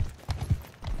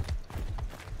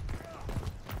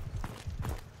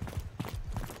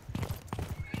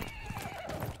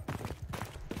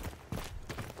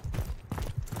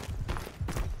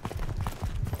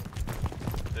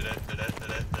 Did it,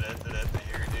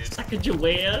 here, dude.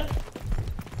 Sacagawea.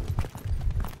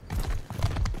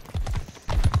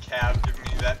 Cab, give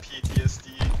me that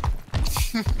PTSD.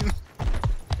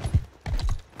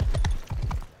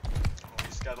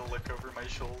 Always gotta look over my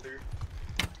shoulder.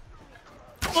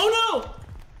 Oh no!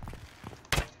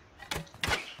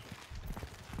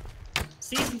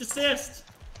 Cease and desist.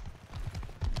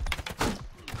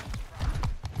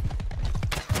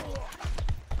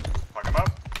 Fuck him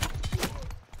up.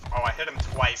 Oh, I hit him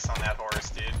twice on that horse,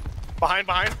 dude. Behind.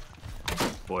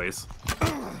 Boys.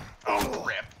 Oh,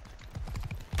 rip.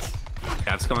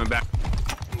 Cab's coming back.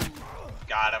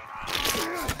 Got him.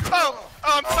 Oh,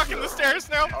 I'm stuck in the stairs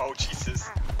now. Oh, Jesus.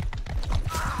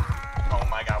 Oh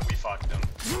my god, we fucked him.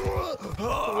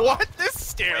 What? This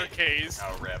staircase?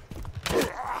 Oh, rip.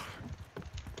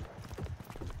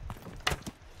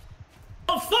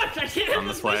 Oh fuck! I can't hit On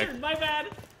this the flag. wizard. My bad.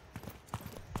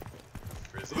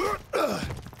 Frizzy.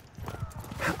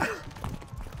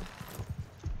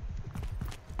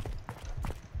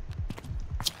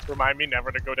 Remind me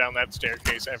never to go down that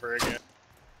staircase ever again.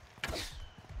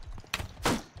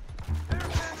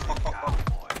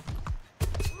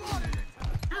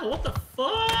 Ow, what the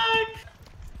fuck?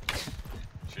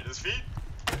 Shoot his feet.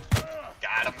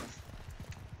 Got him.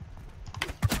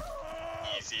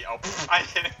 Easy. see. Oh, I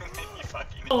hit him and then he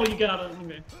fucking. Oh, you got him.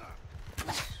 Okay.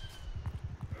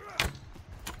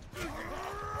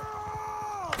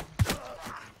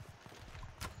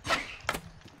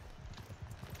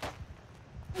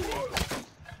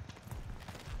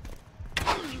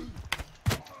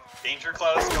 Danger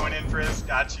close, going in for his.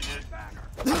 Got you, dude.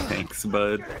 Thanks,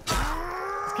 bud.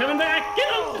 He's coming back. Get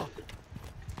him!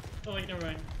 Oh wait, never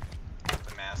mind.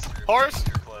 The master. Horse!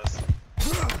 Danger close. Hit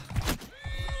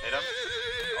him.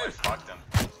 Oh, I fucked him.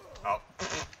 Oh.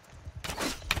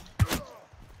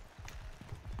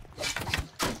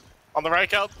 On the right,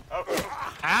 Cal. Oh.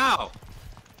 Ow!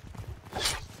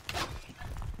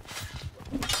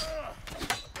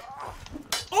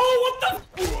 Oh, what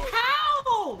the?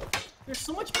 How? You're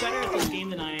so much better at this game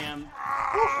than I am.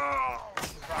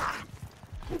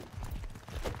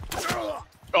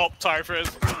 Oh, sorry, Frizz.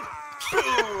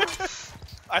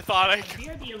 I thought I could.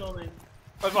 Here be a moment.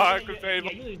 I thought I could fade.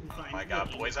 Yeah, you'll be fine. Oh my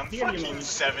god, boys, I'm Here be a fucking moment.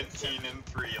 17 and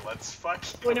 3. Let's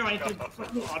fucking. Wait, never mind. go. It's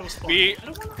fucking auto spawn. B. I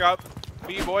don't wanna... Got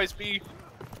B, boys, B.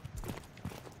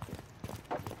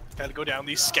 Gotta go down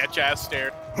these sketch ass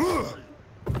stairs.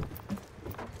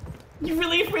 You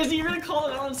really, Frizzy? You really call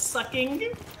it out sucking?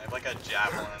 I have like a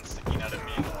javelin sticking out of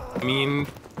me. I mean,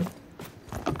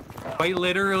 quite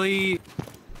literally,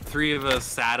 3 of us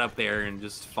sat up there and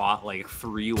just fought like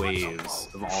 3 waves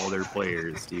of all their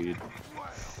players, dude.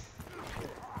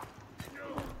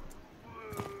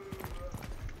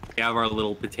 We have our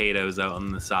little potatoes out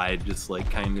on the side, just like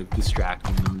kind of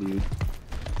distracting them, dude.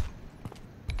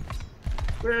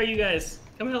 Where are you guys?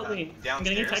 Come help me. I'm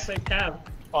getting Downstairs. attacked by a cab.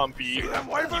 On B. You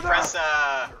press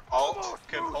Alt, hold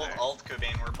Alt,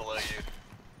 Cobain, we're below you. You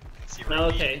can see Oh,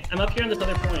 right okay. I'm up here on this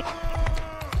other point.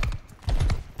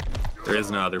 There is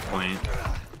no other point.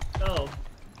 Oh.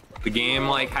 The game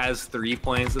like has 3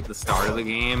 points at the start of the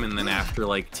game, and then after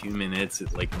like 2 minutes,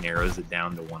 it like narrows it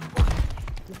down to 1 point.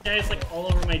 This guy's like all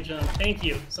over my jump. Thank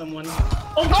you, someone.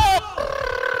 Oh!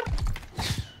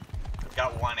 I've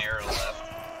got 1 arrow left.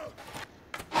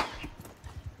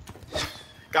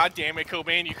 God damn it,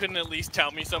 Cobain, you couldn't at least tell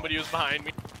me somebody was behind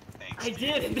me. Thanks. I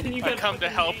did, and then you I got come to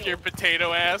fucking help nailed. your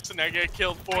potato ass and I get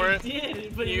killed for I it.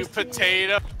 did, but it You was too late.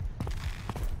 potato.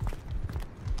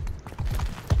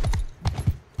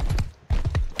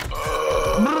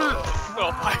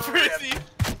 Oh, my Frizzy.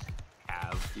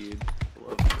 Have, dude.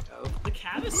 Love the The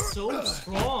cab is so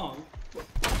strong.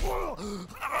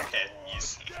 Okay,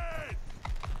 easy.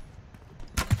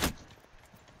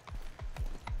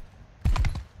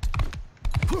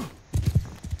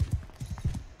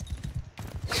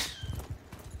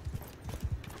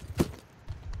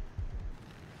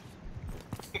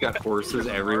 You got horses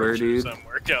everywhere, dude.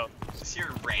 Somewhere, go. Just hear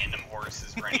random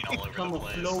horses running all over Come the a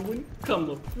place. flowing, come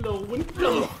a flowing,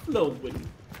 come a flowing.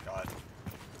 God.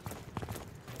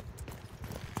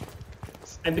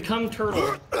 I become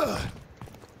turtle.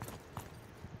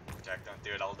 Jack, don't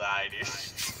do it, I'll die, dude.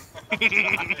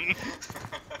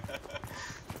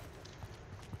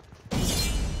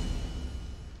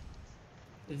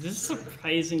 This is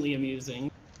surprisingly amusing.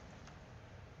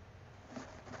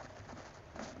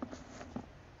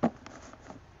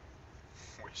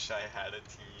 Wish I had a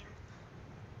team.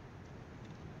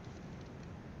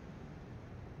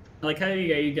 I like how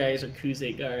you guys are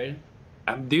Kuze guard.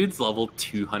 That dude's level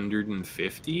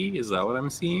 250. Is that what I'm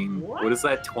seeing? What does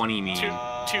that 20 mean?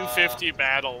 250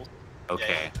 battles.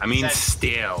 Okay. Yeah, I mean, said-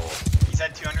 still. He's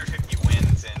had 250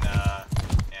 wins and, yeah,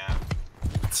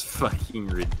 It's fucking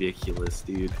ridiculous,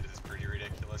 dude. it is pretty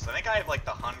ridiculous. I think I have like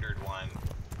the 100 one.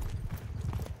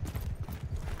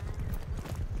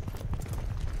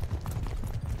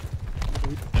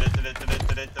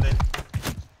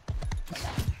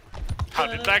 How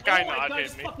did that guy oh my not God, I hit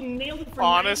just me? fucking nailed it for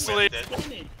Honestly- 9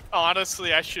 minutes.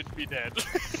 Honestly, I should be dead.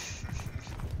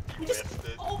 You just,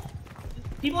 oh,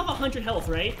 people have 100 health,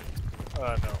 right?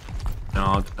 No.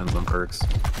 No, it depends on perks.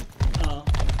 Oh.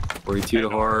 42 to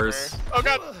horse. Oh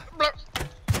god! Oh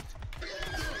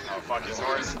fuck his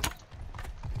horse.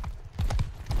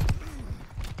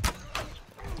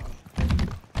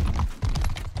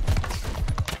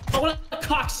 Oh, what a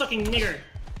cock-sucking nigger!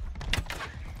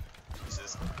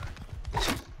 Jesus.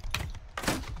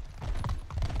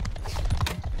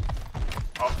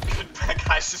 Oh, that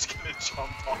guy's just gonna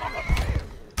jump off.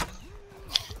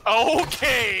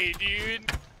 Okay,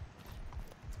 dude.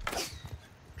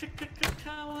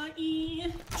 Kawaii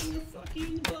in your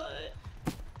fucking butt.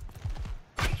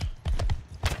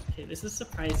 Okay, this is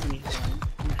surprisingly fun.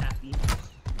 I'm happy.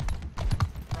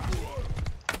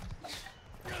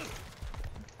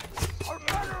 Our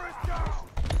banner is down!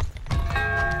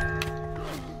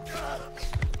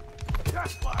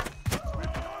 Yes, Black!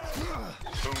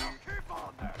 Boom. Keep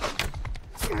on that!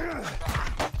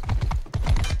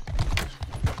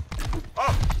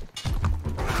 Oh!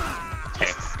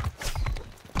 Okay.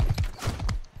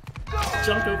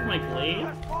 Jumped over my blade.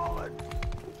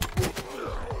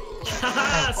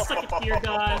 Haha, suck it, dear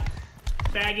god.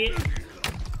 Faggot.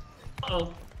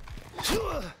 Uh-oh.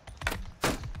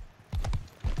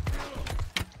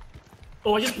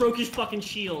 Oh, I just broke his fucking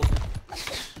shield.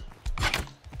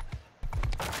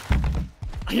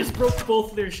 I just broke both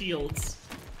of their shields.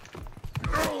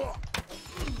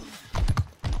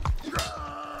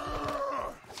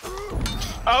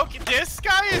 Okay, this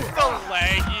guy is the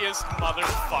laggiest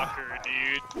motherfucker,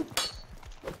 dude.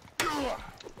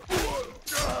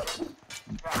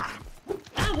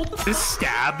 Ah, what the fuck? Just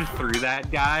stabbed through that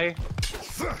guy.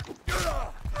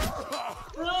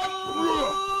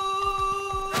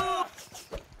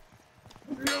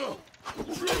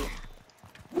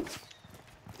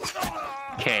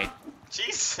 Okay.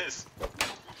 Jesus!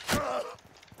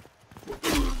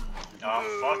 Oh,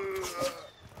 fuck.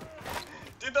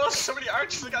 Dude, there was so many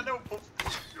archers, I got no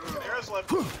arrows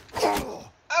left. Oh!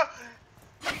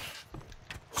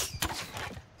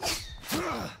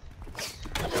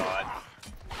 God.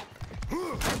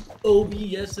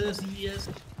 OBSSES.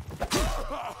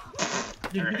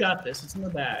 Dude, you got this. It's in the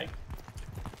bag.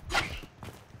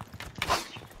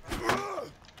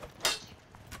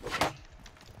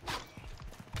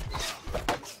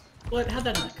 What? How'd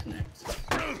that not connect?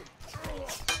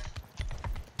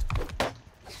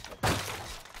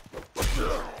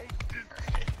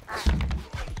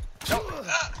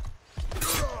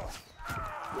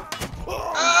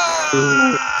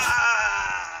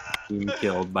 Being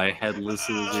killed by headless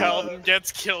lizard. Calvin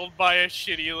gets killed by a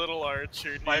shitty little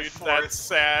archer, dude. That's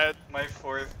sad. My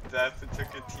fourth death, it took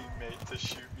a teammate to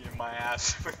shoot me in my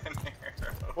ass with an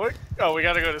arrow. What? Oh, we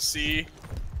gotta go to C.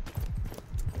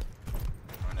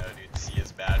 Oh no, dude, C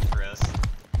is bad for us.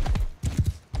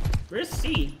 Where's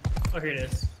C? Oh, here it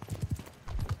is.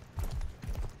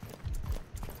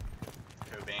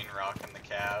 Cobain rocking the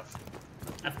cav.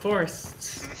 Of course.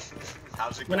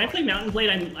 How's it When going? I play Mountain Blade,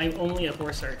 I'm only a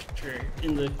horse archer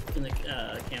in the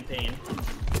campaign.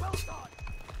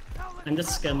 I'm the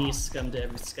scummiest scum to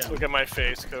ever scum. Look at my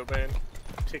face, Cobain.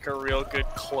 Take a real good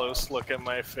close look at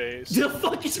my face. The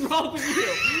fuck is wrong with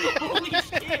you? Holy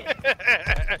shit!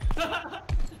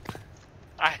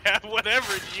 I have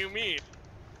whatever you mean.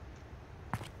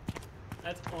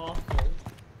 That's awful.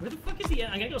 Where the fuck is he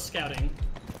at? I gotta go scouting.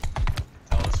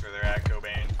 Tell us where they're at,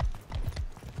 Cobain.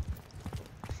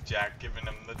 Jack giving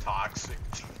him the toxic.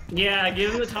 Yeah,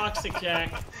 give him the toxic,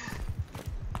 Jack.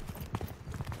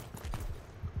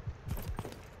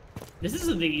 This is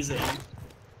amazing.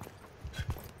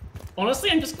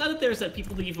 Honestly, I'm just glad that there's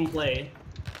people to even play.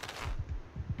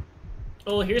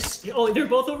 Oh, here's. Oh, they're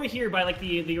both over here by like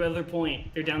the other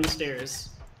point. They're down the stairs.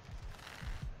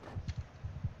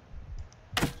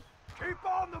 Keep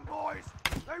on them, boys.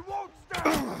 They won't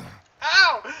stand.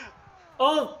 Ow!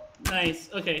 Oh, nice.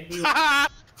 Okay. You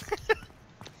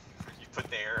put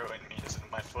the arrow in me, is it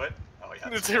in my foot? Oh yeah.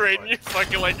 It's right in your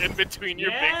fucking like in between your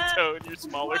Yeah. big toe and your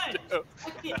smaller What? toe.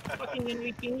 Fucking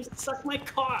NVPs, suck my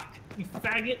cock, you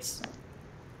faggots.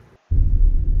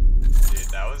 Dude,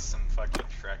 that was some fucking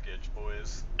Shrekage,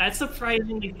 boys. That's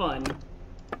surprisingly fun.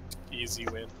 Easy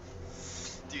win.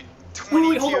 Dude,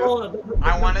 Wait, 22. hold on.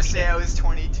 I want to say I was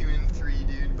 22 and 3,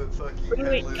 dude, but fucking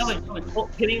Wait, headless.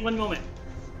 give me one moment.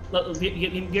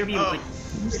 Give me Oh, like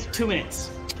 2 minutes.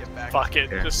 Get back. Fuck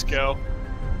it, Yeah. just go.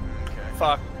 Okay.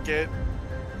 Fuck it.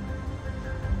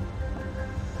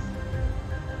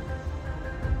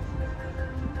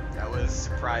 That was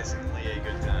surprisingly a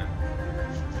good time.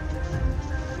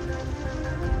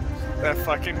 That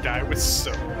fucking guy was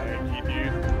so laggy,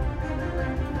 dude.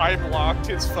 I blocked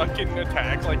his fucking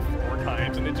attack like 4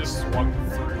 times and it just swung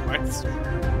through my sword.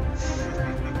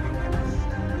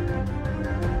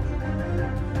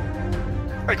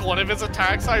 Like one of his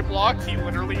attacks I blocked, he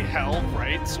literally held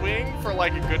right swing for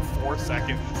like a good 4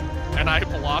 seconds. And I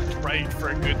blocked right for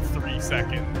a good 3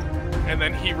 seconds. And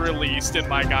then he released and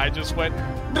my guy just went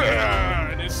 "Bah!"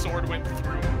 and his sword went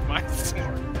through my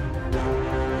sword.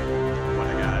 What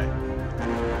a guy.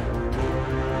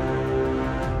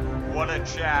 What a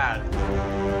Chad.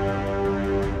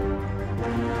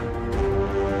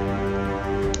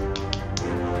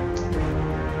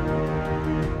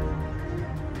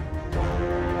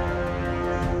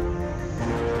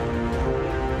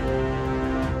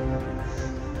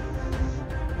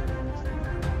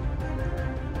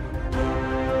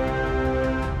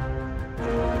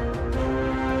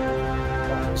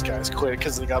 Those guys quit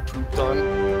because they got pooped on.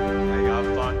 I got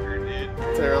fucker, dude.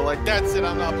 They're like, that's it,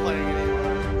 I'm not playing anymore.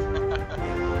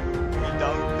 We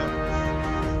dunked them.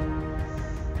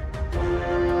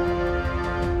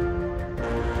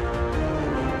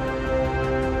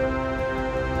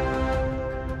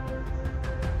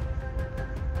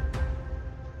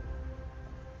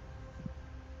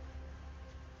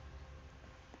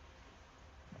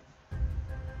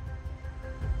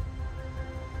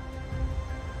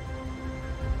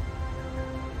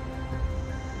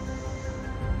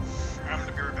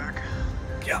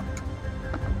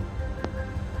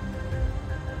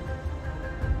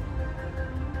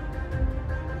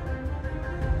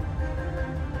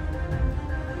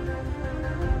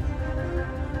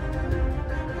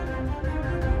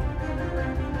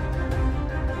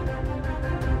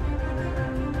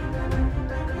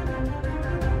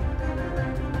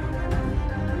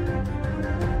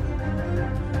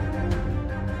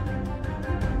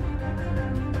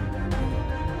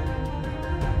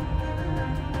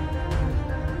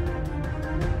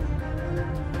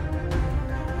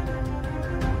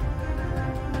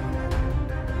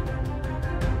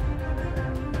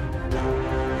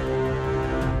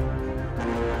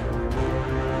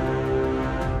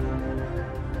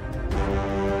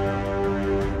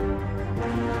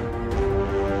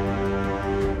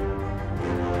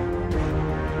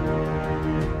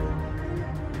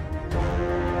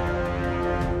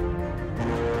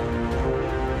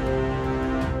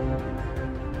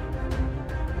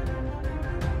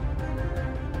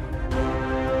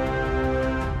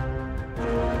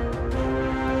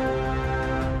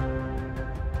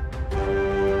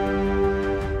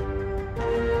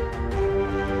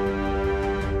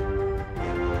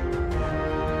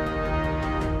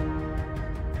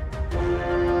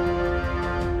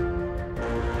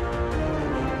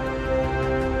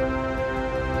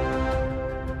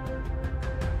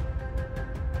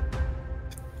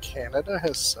 Canada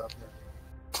has summer.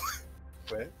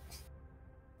 What?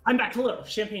 I'm back. Hello,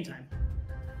 champagne time.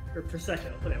 Or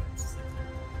Prosecco, whatever. It's the same thing.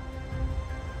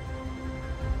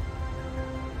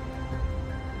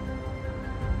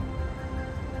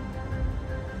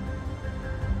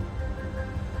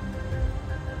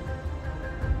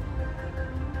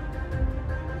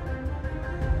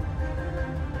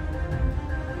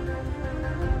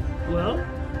 Well?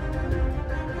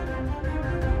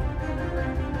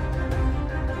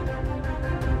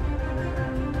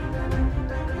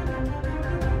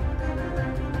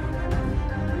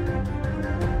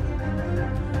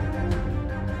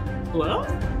 Hello?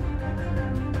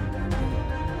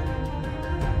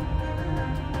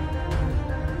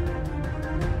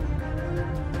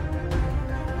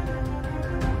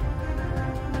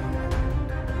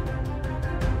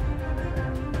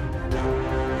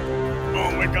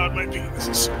 Oh my god, my penis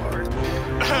is so hard.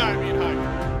 I mean, hi.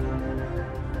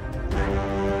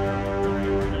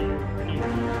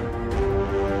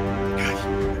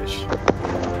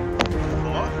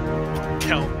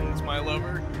 Kelvin's my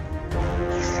lover.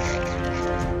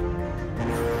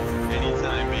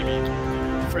 Anytime,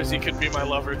 maybe. Frizzy could be my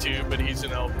lover too, but he's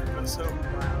in Alberta, so.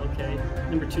 Wow, okay.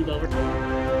 Number 2 lover.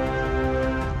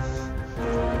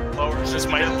 Lower's He's just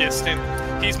my distant.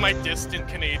 He's my distant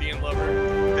Canadian lover.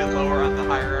 a bit lower on the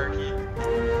hierarchy.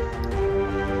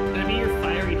 Can I be your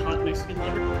fiery hot Mexican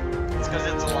lover? It's because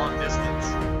it's a long distance.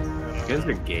 You guys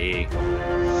are gay.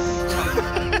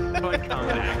 Like, come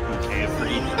back,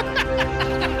 Jeffrey.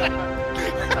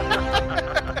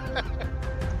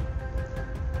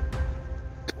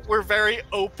 We're very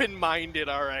open-minded,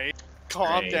 alright?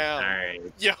 Calm down. Alright.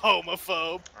 You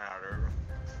homophobe.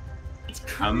 It's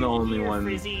I'm the current only year, one-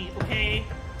 Frizzy, okay?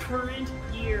 Current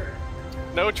year.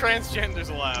 No transgenders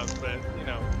allowed, but, you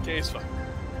know, gay's fine.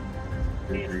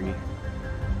 Agree.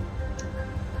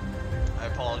 I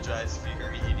apologize if you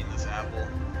hear me eating this apple.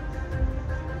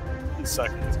 He's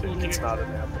sucking his dick. It's not an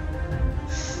apple.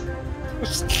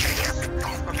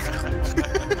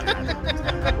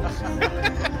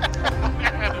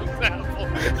 Adam's apple.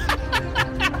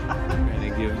 Trying to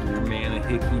give your man a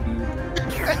hickey, dude.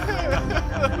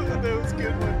 That was a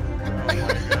good one.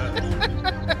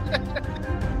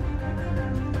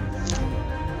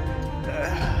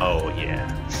 Oh yeah.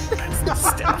 That's the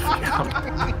stuff.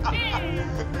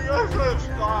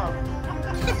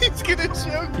 He's gonna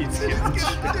choke. He's gonna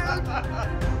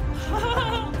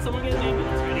Someone get an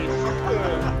ambulance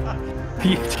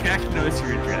ready. Jack knows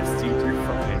your address, dude. You're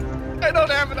fine. I don't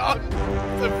have it on.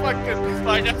 The fucking.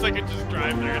 I guess I could just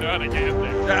drive there. I know how to get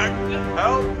there. Jack,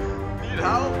 help! Need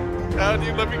help?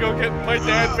 Dude, let me go get my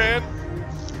dad van.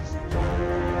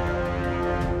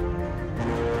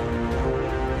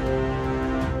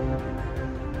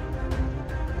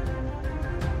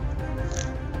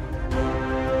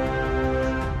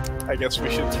 I guess we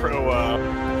should throw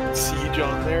Siege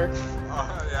on there.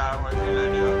 Yeah, what an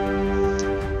idea.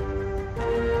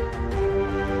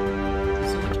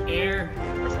 So much air.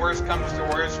 If worst comes to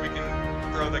worst, we can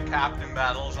throw the captain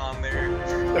battles on there.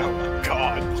 Oh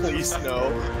God, please no.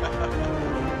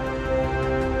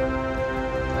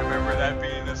 I remember that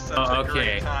being such a okay.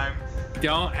 great time.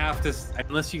 Don't have to,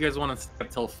 unless you guys want to stay up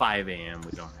till 5 a.m.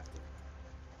 We don't have to.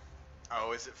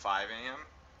 Oh, is it 5 a.m.?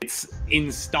 It's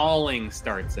installing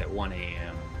starts at 1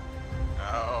 a.m.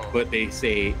 Oh. But they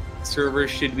say servers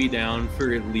should be down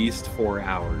for at least 4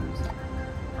 hours.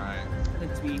 Right.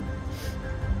 That's me.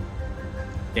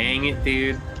 Dang it,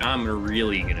 dude. I'm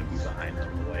really gonna be behind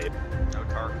on the way. No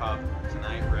Tarkov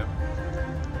tonight, rip.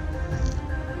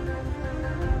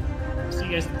 See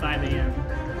you guys at 5 a.m.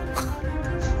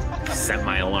 Set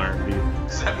my alarm, dude.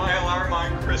 Set my alarm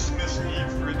on Christmas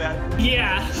Eve for that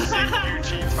Yeah.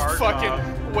 Gucci Tarkov. Fucking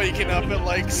waking up at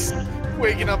like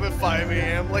waking up at 5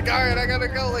 a.m. Like, all right, I gotta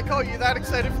go. Like, oh, you that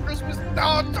excited for Christmas?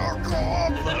 No,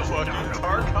 Tarkov. Fucking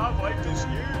Tarkov like this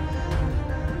year.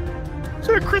 It's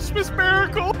a Christmas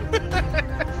miracle.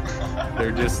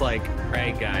 They're just like,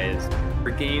 right, guys,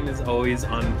 our game is always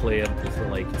unplayable for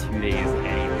like 2 days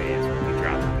anyways when we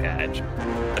drop a patch.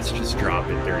 Let's just drop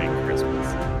it during Christmas.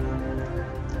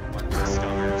 Bunch of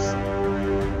scummers.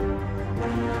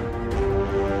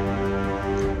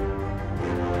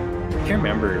 I can't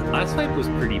remember. Last fight was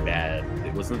pretty bad.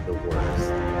 It wasn't the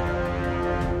worst.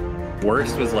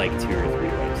 Worst was like 2 or 3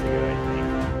 weeks ago, I think.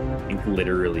 I think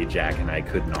literally Jack and I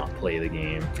could not play the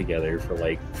game together for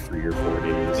like 3 or 4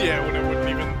 days. Yeah, when it wouldn't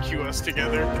even queue us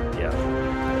together. Yeah.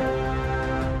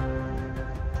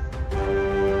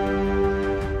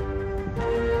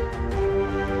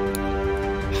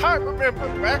 I remember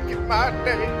back in my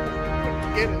day when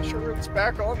you get insurance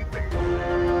back on things.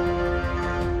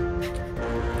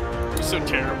 so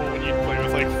terrible when you'd play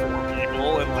with like 4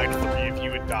 people and like 3 of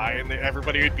you would die and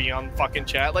everybody would be on fucking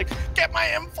chat like, get my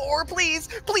M4, please,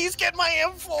 please get my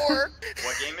M4.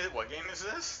 What game is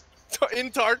this?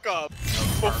 In Tarkov.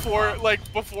 Oh,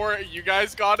 Before you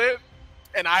guys got it,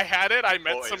 and I had it, I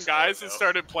met Boys, some guys oh and no.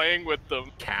 started playing with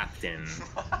them. Captain.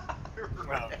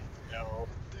 Right. No.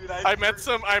 Dude, I met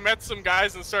some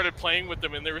guys and started playing with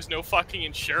them, and there was no fucking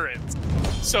insurance.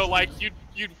 So like you'd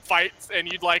fight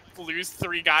and you'd like lose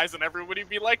 3 guys, and everybody would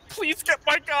be like, please get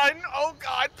my gun. Oh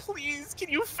god, please, can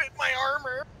you fit my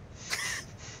armor?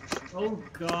 Oh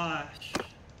gosh.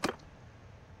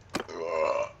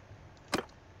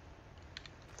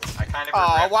 I kind of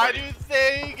Oh, regret why putting- do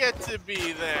they get to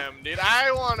be them, dude?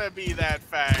 I want to be that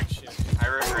faction. I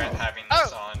regret having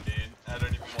this on, dude. I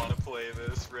don't even want to play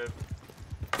this, Rip.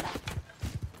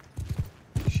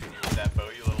 Shoot me with that bow,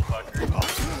 you little fucker.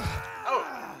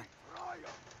 Oh!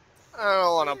 I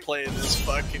don't want to play this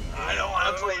fucking game. I don't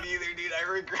want to play it either, dude. I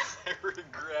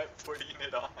regret putting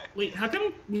it on. Wait, how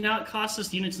come now it costs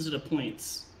us units instead of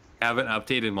points? Haven't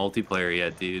updated multiplayer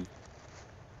yet, dude.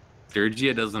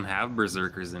 Sturgia doesn't have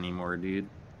berserkers anymore, dude.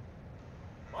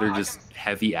 They're Wow, just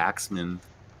heavy axemen.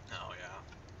 Oh, yeah.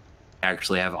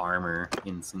 Actually have armor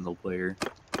in single player.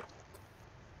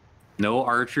 No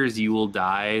archers, you will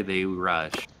die. They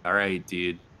rush. All right,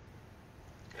 dude.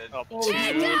 Good. Up Oh, to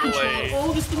this is the Blade.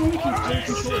 oh, this is the one we can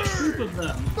control a troop of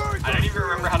them. I don't even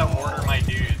remember how to order my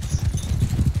dudes.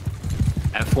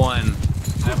 F1.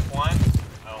 F1?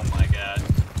 Oh my god.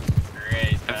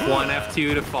 Great. F1,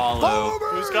 F2 to follow.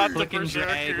 Who's got the Click and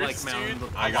drag like berserkers, mountain. dude?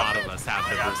 A lot of us have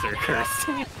the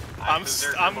berserkers.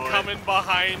 I'm coming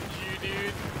behind you,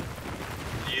 dude.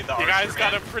 You guys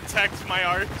gotta protect my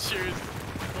archers.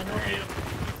 I'll help you.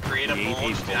 Create a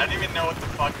bulge. Dude, I don't even know what the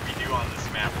fuck we do on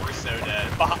this map. We're so dead.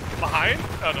 Behind?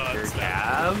 Oh no, Your that's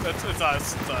cab? It's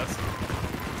us. It's us.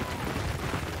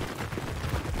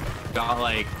 Got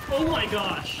like Oh my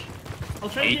gosh. I'll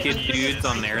try to naked get dudes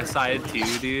on their side too,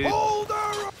 dude.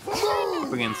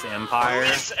 Up against Empire.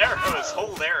 Yes, arrows.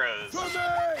 Hold arrows.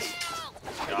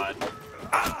 God.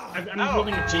 I'm Oh,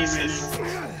 holding a team right Jesus.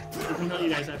 now. I can tell you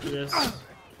guys after this.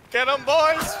 Get them,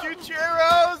 boys! Shoot your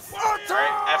arrows!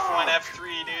 Alright, F1,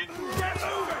 F3,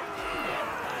 dude.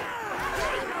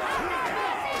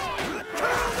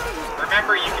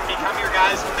 Remember, you can become your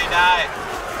guys when they die.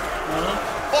 Well,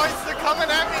 Boys, they're coming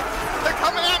at me! They're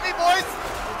coming at me, boys!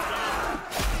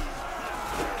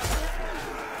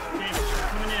 okay,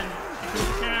 coming in. Here comes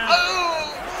the cab.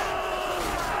 Oh!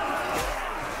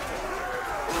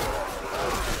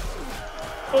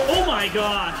 Oh my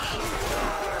gosh.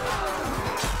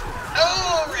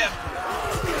 Oh, rip!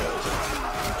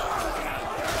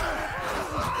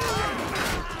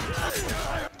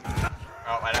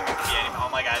 Oh, I don't think any. All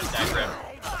my guys died, rip.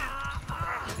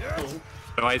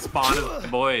 So I spawned as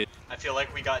boys. I feel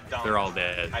like we got dumped. They're all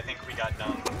dead. I think we got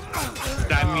dumped.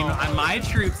 I mean, my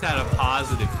troops had a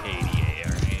positive KDA,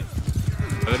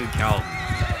 alright? So did Calvin.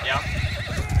 Yep.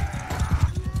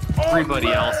 Everybody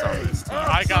else on this team.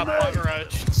 I got bun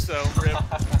rushed, so rip.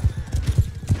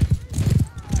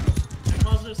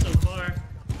 Positive so far.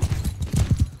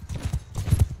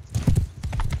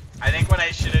 I think what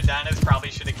I should have done is probably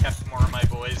should have kept more of my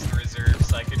boys in reserve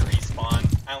so I could respawn.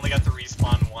 I only got to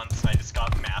respawn once and I just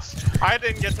got mastered. I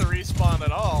didn't get to respawn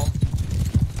at all.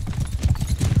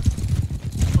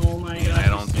 Oh my gosh. I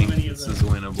don't there's so think many of this them. is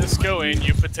winnable. Just go in,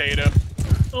 you potato.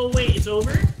 Oh wait, it's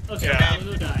over? Okay, Yeah. I'll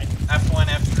go die. F1,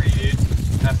 F3, dude.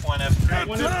 F1, F3.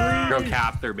 One of three. Go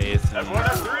cap their base. And F1,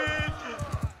 F3!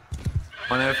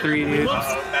 1F3, dude.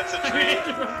 Uh-oh, that's a tree.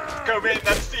 Cobain,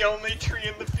 that's the only tree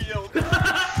in the field.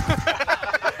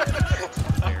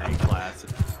 Very classic.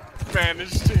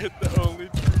 Managed to hit the only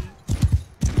tree.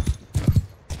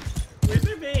 Where's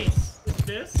their base? It's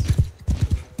this?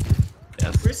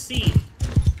 Yes. Where's C?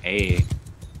 A.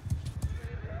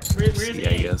 Where's C, A?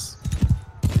 I guess.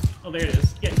 Oh, there it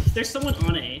is. Yeah, there's someone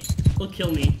on A. He'll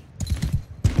kill me.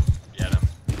 Get him.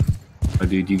 Oh,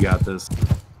 dude, you got this.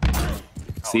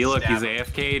 See, look, stab he's him.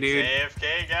 AFK, dude.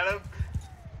 AFK, get him.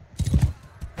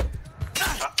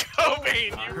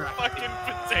 Cobain, you fucking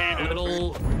potato.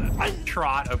 Little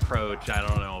trot approach, I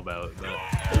don't know about,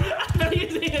 but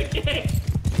He's AFK.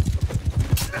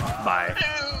 bye.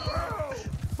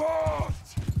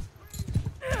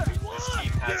 This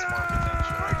team has more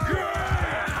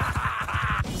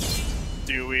potential.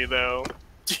 Do we, though?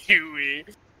 Do we?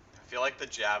 I feel like the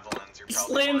javelins are He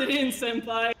probably slammed more it in,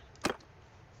 senpai.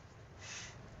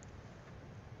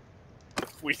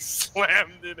 We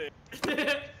slammed it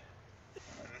in.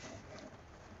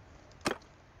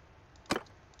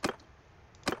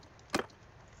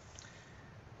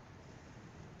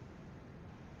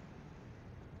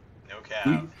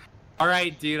 Yeah. All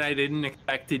right, dude. I didn't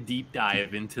expect to deep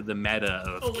dive into the meta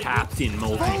of Oh, wait, Captain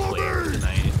multiplayer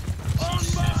tonight.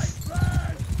 Jesus.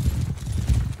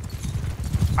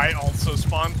 I also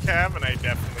spawned Cav, and I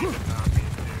definitely did not mean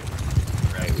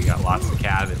to. Right, we got lots of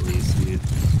cav at least, dude.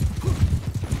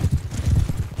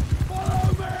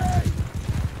 Follow me!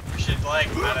 We should, like,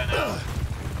 I don't know.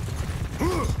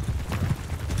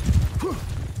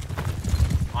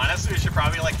 Honestly, we should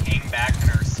probably, like, hang back in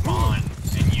our spawn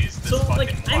and use this So, fucking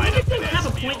like, I wide wanted to open have a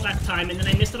ass point field. last time, and then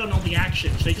I missed out on all the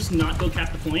action. Should I just not go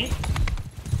cap the point?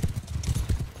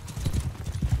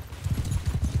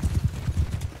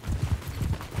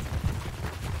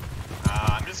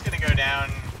 I'm just gonna go down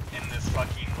in this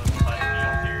fucking little hut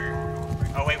field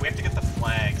here. Oh wait, we have to get the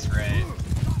flags, right?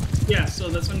 Yeah, so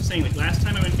that's what I'm saying. Like, last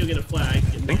time I went to go get a flag. I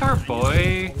think our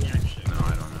boy. No, No,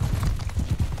 I don't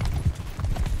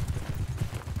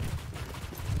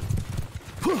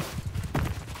know.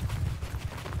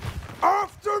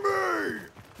 After me!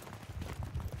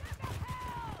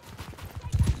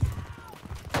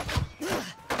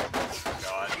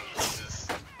 God, Jesus.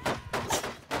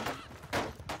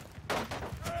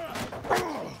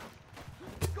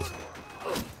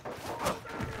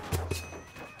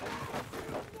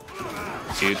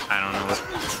 Dude, I don't know what.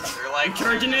 You're like I'm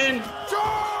charging in!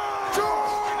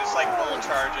 You're just like bull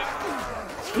charging.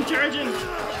 I'm charging!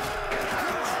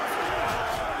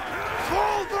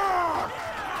 Fall back!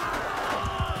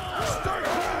 Stay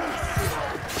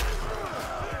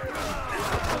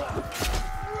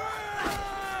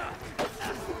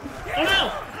Oh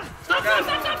no! Stop, stop,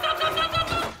 stop, stop, stop, stop, stop,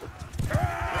 stop!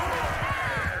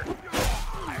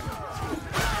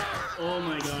 Oh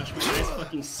my gosh, my eyes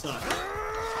fucking suck.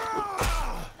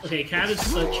 Okay, Cav is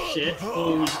such shit.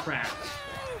 Holy crap.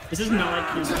 This is not like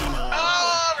campaign at all.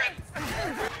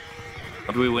 Oh,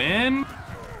 Did we win?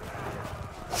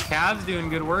 Cav's doing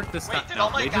good work this Wait, time. did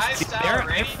all my they guys just die they're-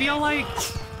 already? I feel like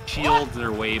shields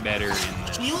are way better in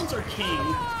this. Shields are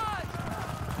king.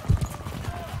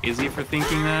 Is he for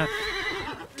thinking that?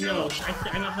 No, I'm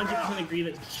 100% agree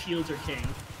that shields are king.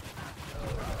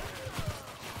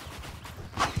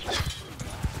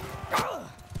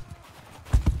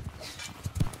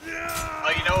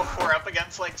 Oh, you know, if we're up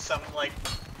against like some like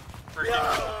freaking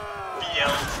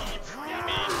BLT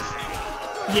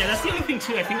pre-made. Yeah, that's the only thing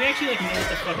too. I think they actually like know what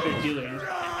the fuck they're doing.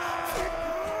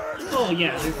 Oh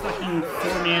yeah, they're fucking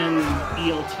 4-man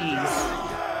BLTs.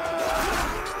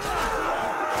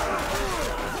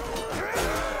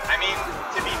 I mean,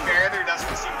 to be fair, there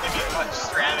doesn't seem to be much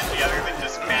strategy other than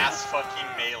just mass fucking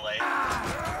melee.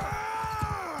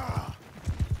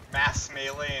 Mass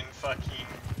melee and fucking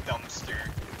dumpster.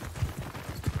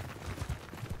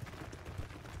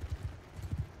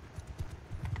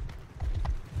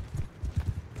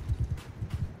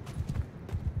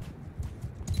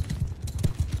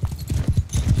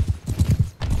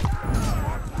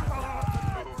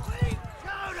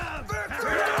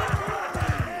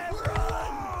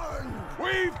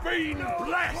 We've been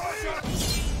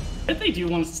blessed! If they do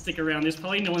want us to stick around, there's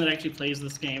probably no one that actually plays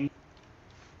this game.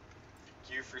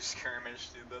 You for skirmish,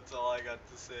 dude. That's all I got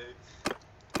to say.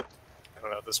 I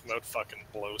don't know, this mode fucking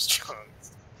blows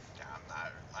chunks. Yeah,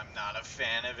 I'm not a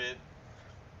fan of it.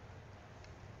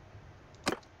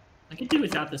 I could do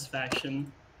without this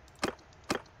faction.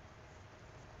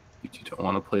 You don't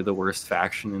want to play the worst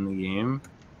faction in the game?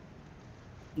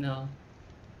 No.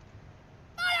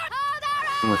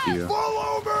 I'm with you.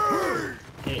 Follow me!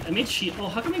 Okay, I made shield. Oh,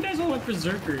 how come you guys all went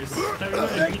berserkers? I thought we were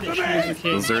gonna agree that shields are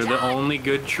king. Those are the only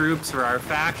good troops for our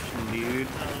faction, dude.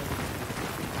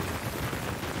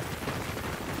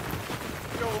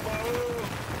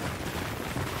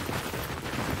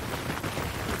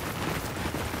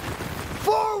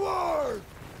 Forward!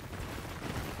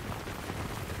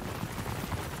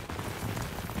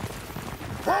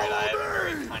 Alright, I have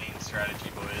a very cunning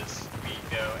strategy, boys. We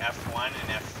go F1 and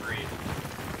F3.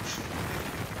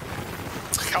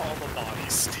 Look how all the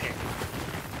bodies stink.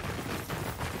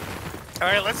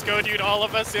 Alright, let's go, dude. All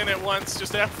of us in at once.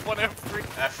 Just F1, F3.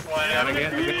 F1, Gotta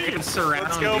F3. get surrounded.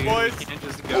 Let's go, boys. You can't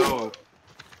just go.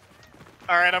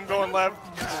 Alright, I'm going left.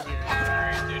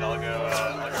 Alright, dude, I'll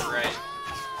go right.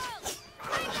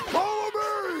 Follow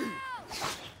me!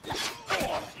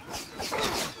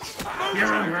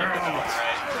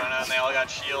 Alright, going on, they all got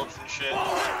shields and shit.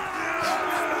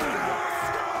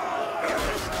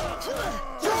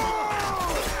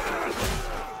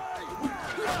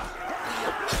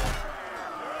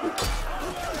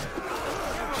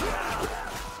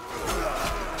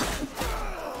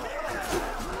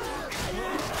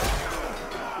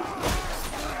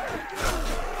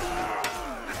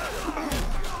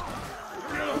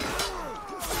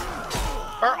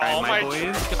 Are all my My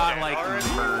boys got like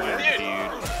murdered,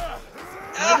 dude.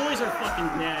 My boys are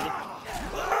fucking dead.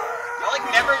 I like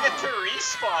never get to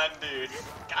respawn, dude.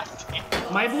 God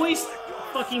damn. My boys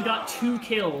fucking got 2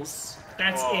 kills.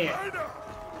 That's Whoa. it.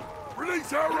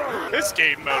 Release arrow! This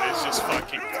game mode is just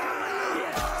fucking good.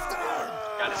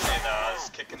 Gotta say though, I was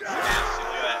kicking some ass.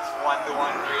 Look at that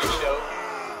 1-to-1 ratio.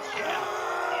 Yeah.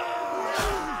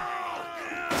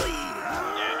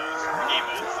 Yeah, no, this game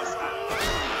mode is just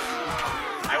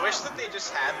I wish that they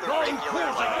just had the regular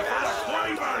like battle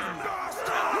mode.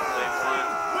 That would play fun.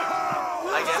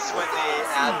 I guess when they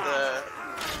add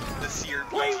the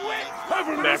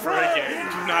CRPG. Never again.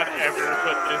 Do not ever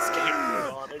put this game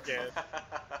mode on again.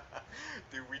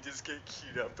 Dude, we just get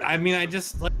queued up. I mean,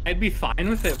 I'd be fine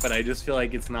with it, but I just feel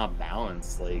like it's not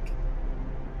balanced. Like,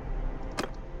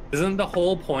 isn't the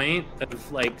whole point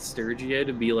of like Sturgia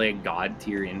to be like god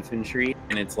tier infantry?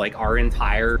 And it's like our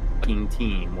entire fucking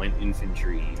team went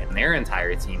infantry, and their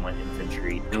entire team went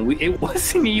infantry, and it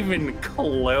wasn't even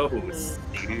close,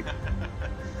 dude.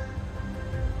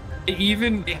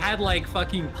 They had like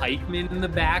fucking pikemen in the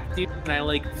back, dude, and I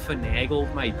like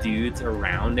finagled my dudes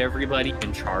around everybody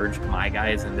and charged my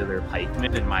guys into their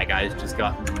pikemen, and my guys just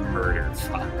got murder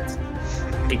fucked.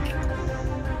 Like,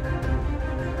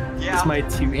 Yeah. it's my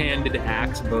two-handed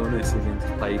axe bonus against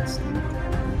pikes, dude.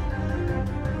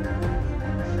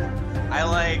 I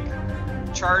like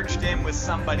charged in with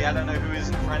somebody, I don't know who was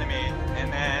in front of me,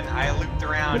 and then I looped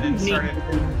around and started.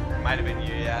 Might have been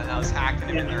you, yeah, and I was hacking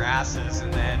them in their asses,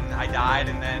 and then I died,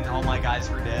 and then all my guys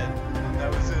were dead, and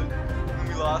that was it. And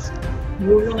we lost. You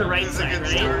were on the right It was a side, good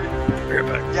right? story. Right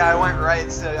back. Yeah, I went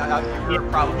right, so you were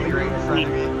probably right in front of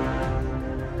me.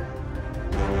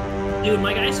 Dude,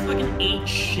 my guys fucking ate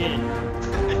shit.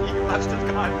 You must have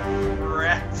gotten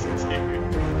wrecked, dude.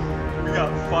 We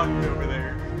got fucked over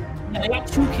there. Yeah, I got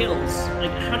 2 kills.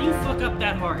 Like, how do you fuck up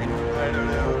that hard? I don't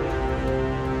know.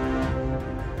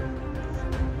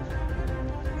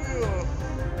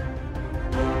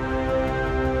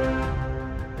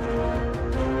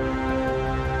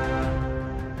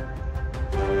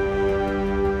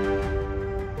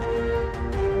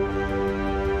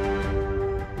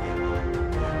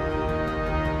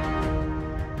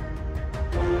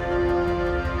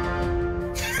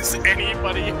 Does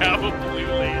anybody have a blue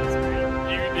laser?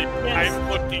 You did. Yes. I'm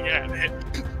looking at it.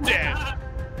 Dead.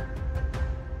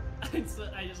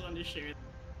 I just wanted to share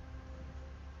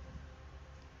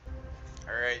that.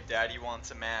 Alright, Daddy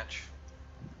wants a match.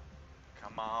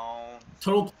 Come on.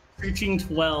 Total reaching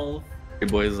 12. Hey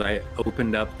boys, I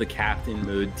opened up the captain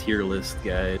mode tier list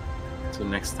guide, so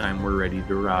next time we're ready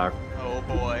to rock. Oh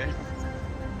boy.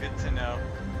 Good to know.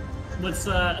 What's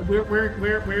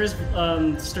where's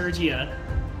Sturgia?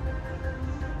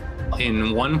 In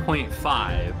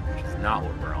 1.5, which is not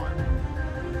what we're on.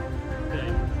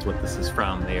 Okay. That's what this is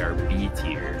from. They are B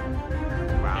tier.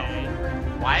 Wow. Okay.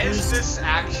 Why is this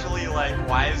actually like,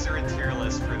 why is there a tier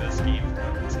list for this game?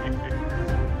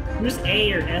 Who's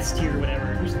A or S tier or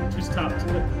whatever? Who's top?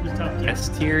 Who's top tier? S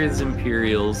tier is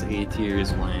Imperials, A tier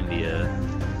is Landia.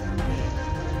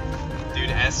 Dude,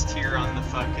 S tier on the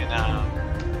fucking,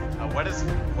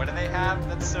 what do they have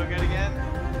that's so good again?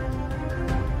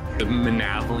 The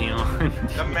Manavlion.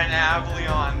 The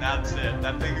Manavlion, that's it.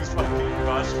 That thing is fucking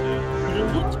busted.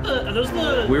 Are those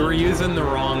the? We were using the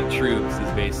wrong troops,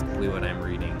 is basically what I'm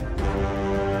reading.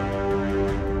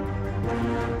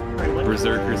 Sorry, what?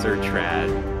 Berserkers are trad.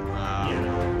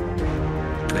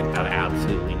 Yeah. They have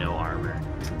absolutely no armor,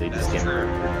 so they just That's get true.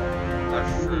 murdered.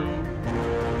 That's true.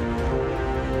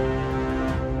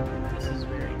 This is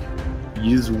very true.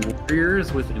 Use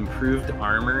warriors with improved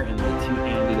armor and the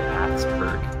two-handed axe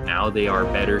perk. Now they are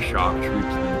better shock troops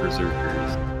than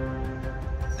berserkers.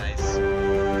 Nice.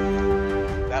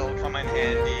 That'll come in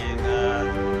handy in,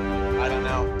 I don't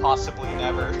know, possibly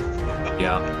never.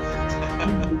 Yeah.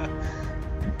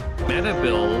 Meta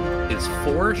build is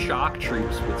 4 shock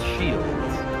troops with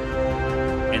shields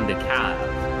and a cav.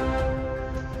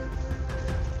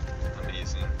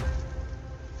 Amazing.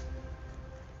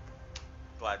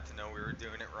 Glad to know we were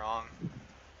doing it wrong.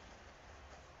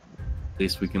 At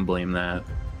least we can blame that.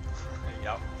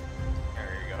 Yep.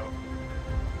 There you go.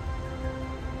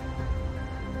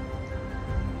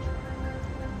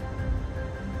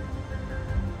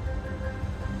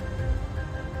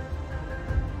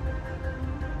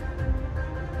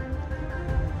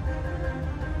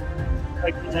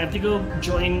 Like, I have to go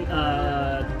join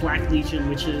Black Legion,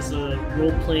 which is a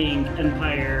role-playing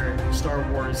Empire Star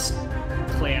Wars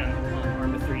clan on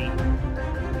Arma 3.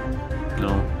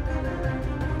 No.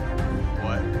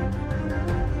 What?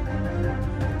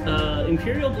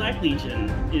 Imperial Black Legion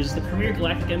is the premier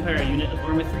Galactic Empire unit of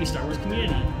Arma 3 Star Wars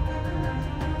community.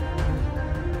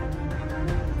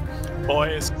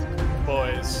 Boys,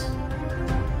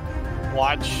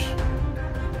 watch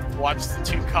the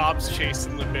two cops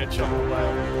chasing the bitch on the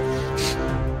left.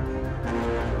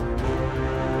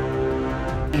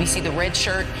 We see the red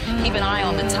shirt. Keep an eye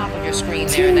on the top of your screen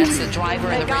there. That's the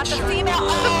driver in the red shirt. Female.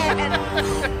 Oh, and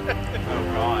Oh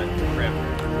god, rip.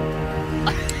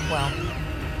 Well,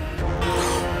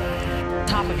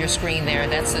 top of your screen there.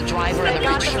 That's the driver in the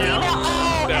red shirt. No,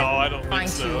 I don't think Trying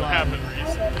so. to, Happened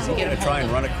recently. Get a Try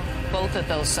and run it. both of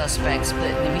those suspects.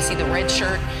 But we see the red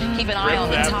shirt. Keep an eye Rip on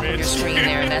the that top of your bitch. screen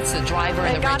there. That's the driver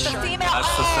in the red shirt.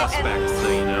 That's the suspect, so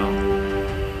you know.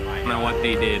 I don't know what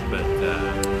they did, but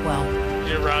Well,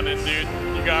 You're running, dude.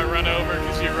 You got run over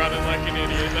because you're running like an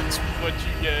idiot. That's what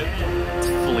you get.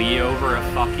 flee over a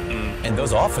fucking And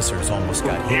those officers almost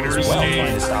got hit as well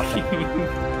trying to stop them.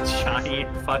 giant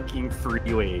fucking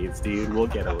freeways, dude. We'll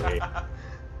get away.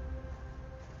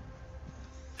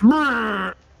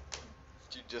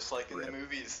 Dude, just like in the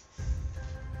movies.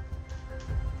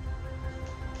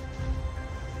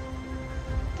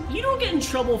 You don't get in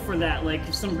trouble for that, like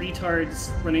if some retard's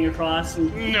running across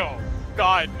and No.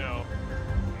 God, no.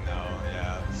 No,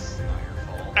 yeah, it's not your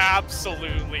fault.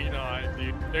 Absolutely not,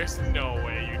 dude. There's no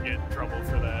way you'd get in trouble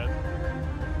for that.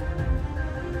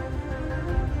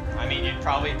 I mean, you'd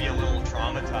probably be a little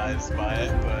traumatized by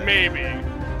it, but Maybe.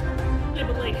 yeah,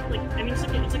 but like I mean it's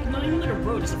like not even like a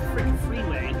road, it's a freaking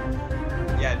freeway.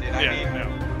 yeah, dude. I Yeah,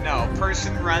 mean, no.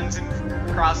 Person runs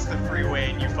across the freeway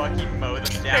and you fucking mow them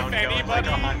down, going like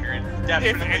 100. Definitely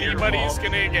If your anybody's fault.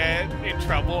 gonna get in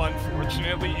trouble,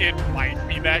 unfortunately, it might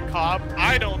be that cop.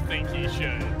 I don't think he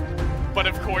should. But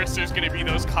of course, there's gonna be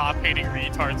those cop-hating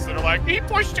retards that are like, he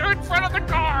pushed you in front of the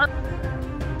car!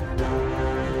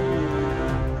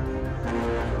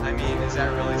 I mean, is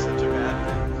that really such a bad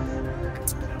thing?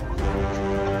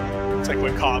 It's like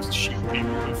when cops shoot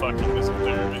people who fucking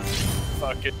deserve it.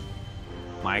 Fuck it.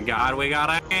 My god, we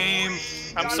gotta aim!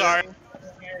 I'm sorry.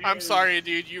 I'm sorry,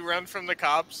 dude. You run from the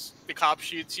cops. The cop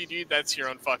shoots you, dude. That's your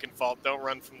own fucking fault. Don't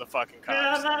run from the fucking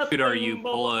cops. Dude, are you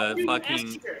pull a fucking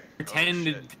Esther. pretend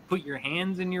to shit. put your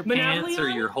hands in your Manavlion? pants, or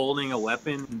you're holding a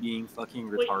weapon and being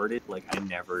fucking Wait. retarded? Like I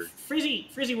never. Frizzy,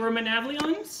 were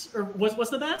Manavlions? Or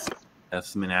what's the best?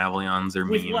 That's Manavlions are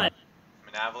With mean. what?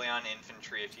 Manavlion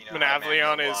infantry, if you know Manavlion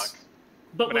how to manual is- block.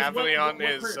 But with Manavlion what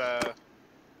is, perk?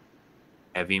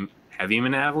 Heavy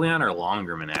Manavlion or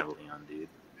longer Manavlion, dude?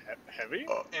 heavy?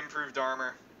 Improved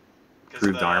armor. 'Cause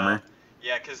Improved armor?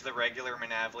 Yeah, because the regular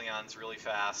Manavlion's really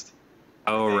fast.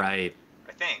 Oh think. right.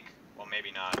 I think. Well,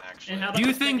 maybe not, actually. And how Do you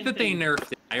about the think second that they thing?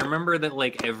 nerfed it? I remember that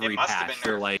like every It must have patch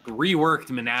been they're nerfed. like reworked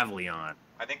Manavlion.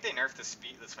 I think they nerfed the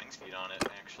swing speed on it,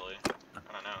 actually. I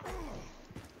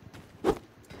don't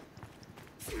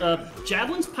know.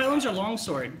 Javelins, pylons, or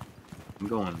longsword? I'm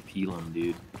going Pelum,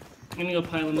 dude. I'm gonna go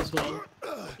pylon as well.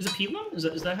 Is it Pelum? Is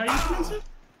that how you pronounce it?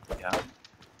 Yeah.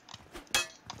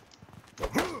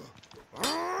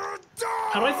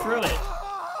 How do I throw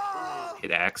it?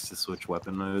 Hit X to switch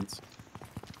weapon modes.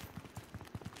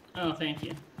 Oh, thank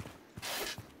you.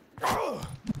 I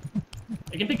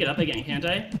can pick it up again, can't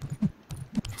I?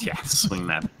 Yeah, swing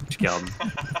that bitch, Kelvin.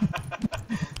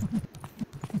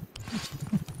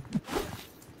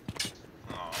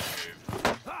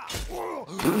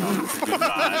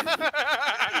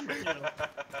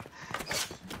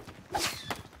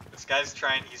 This guy's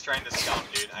he's trying to scum,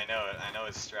 dude. I know it. I know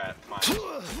his strat. Come on.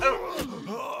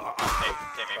 Oh!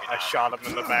 Okay, maybe I not. shot him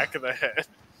in the back of the head.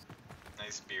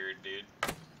 Nice beard, dude.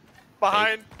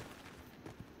 Behind.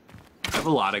 I have a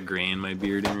lot of gray in my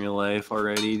beard in real life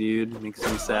already, dude. Makes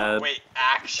me sad. Wait,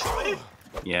 actually?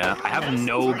 Yeah, I have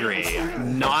no gray.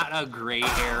 Not a gray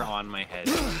hair on my head.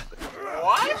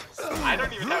 What? I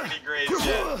don't even have any grays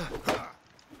yet.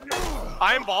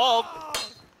 I'm bald.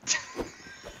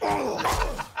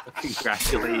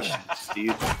 Congratulations, dude.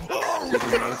 You're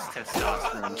the most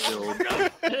testosterone filled.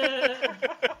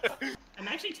 I'm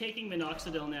actually taking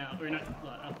minoxidil now, or not.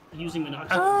 I'm using minoxidil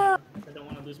now. I don't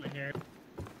want to lose my hair.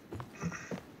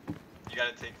 You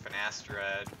gotta take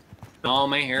finasteride. No,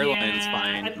 my hairline's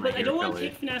fine. But My I hair don't want color.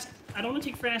 to take I don't want to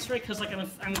take finasteride because like I'm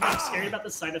like, scared about the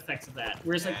side effects of that.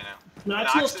 Whereas Yeah, like I know.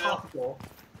 minoxidil's Minoxidil? topical.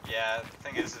 Yeah, the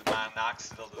thing is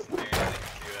minoxidil doesn't do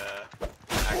anything to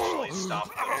actually stop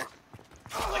them.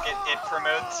 Like, it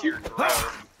promotes your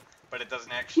growth, but it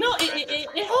doesn't actually No, prevent it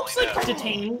from helps falling like out.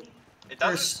 detain. It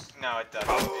doesn't. No, it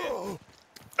doesn't, dude.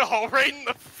 Oh, right in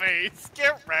the face.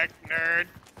 Get wrecked, nerd.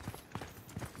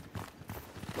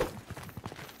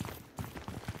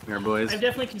 Here, boys. I've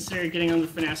definitely considered getting on the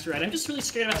finasteride. I'm just really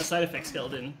scared about the side effects,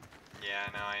 Skeleton. Yeah,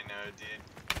 no, I know, dude.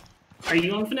 Are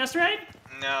you on finasteride?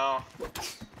 No.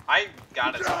 I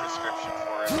got a prescription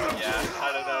for it, but yeah,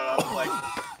 I don't know, I'm like...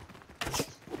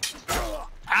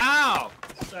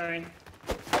 sorry.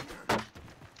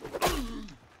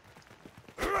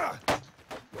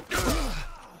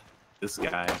 This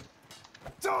guy.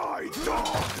 Die,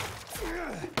 dog!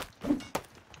 Dude,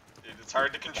 it's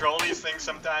hard to control these things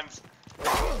sometimes.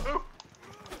 Ooh.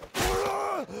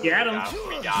 Get him.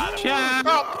 We got him. Chap!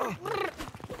 Got him.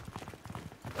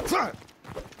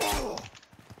 Whoa.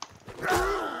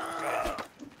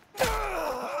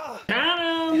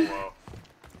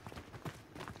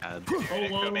 God. Dude, Oh,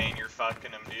 whoa. Cobain, you're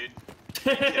fucking him, dude.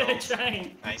 Kills.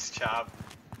 Trying. Nice job.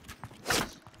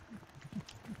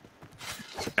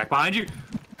 Back behind you!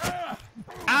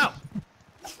 Ow!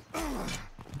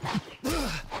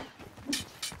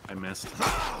 I missed.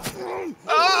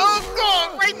 Oh,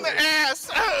 God, right in the ass!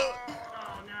 Oh.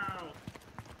 Oh no.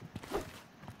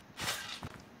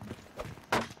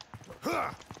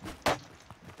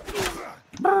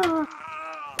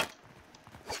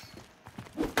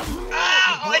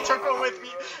 Ah! Oh, I took one with me!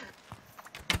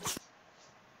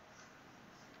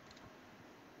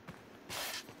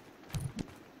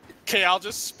 Okay, I'll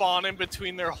just spawn in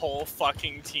between their whole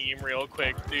fucking team real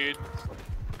quick, dude.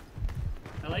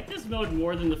 I like this mode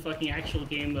more than the fucking actual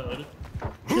game mode.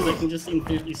 Because I can just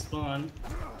infinitely spawn.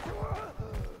 You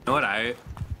know what I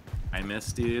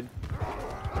missed, dude?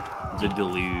 The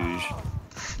deluge.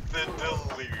 The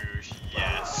deluge,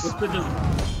 yes. What's the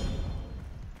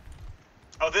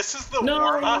Oh, this is the No.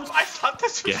 warm-up? I thought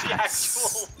this was the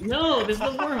Yes. actual... No, this is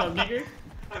the warm-up, nigger.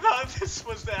 I thought this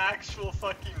was the actual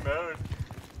fucking mode.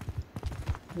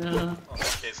 No.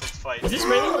 Okay, so let's fight. Is this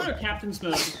regular mode or captain's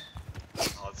mode?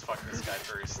 Oh, let's fuck this guy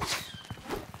first.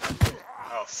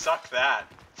 Oh, suck that.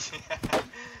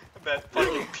 That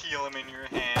fucking peel him in your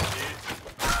hand,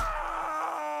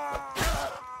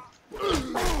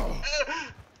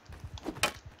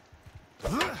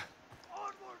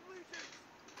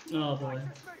 Oh boy.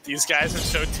 These guys are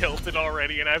so tilted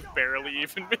already, and I've barely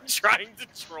even been trying to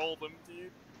troll them,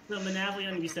 dude. So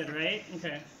Manavlion, you said, right?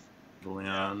 Okay.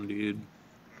 Leon, dude. dude.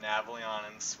 Navleon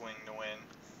and swing to win.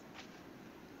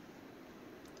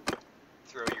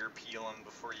 Throw your peel in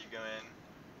before you go in.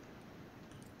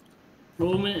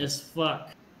 Movement is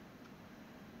fuck.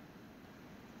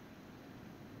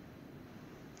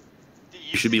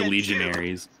 You should be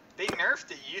legionaries. They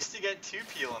nerfed it. You used to get 2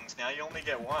 peelums. Now you only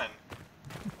get 1.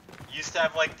 You used to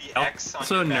have like the X on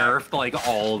Also your back. nerfed like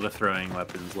all the throwing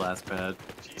weapons last patch.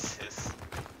 Jesus.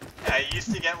 Yeah, you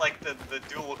used to get like the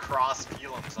dual cross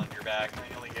peelums on your back. Now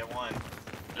you only get 1.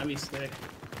 That'd be sick.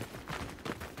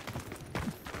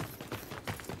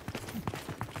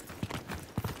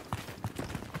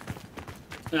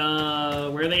 Where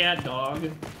are they at, dog?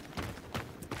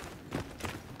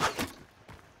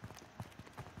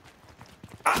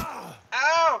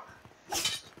 Ow!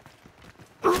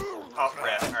 Oh,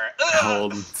 red. Alright.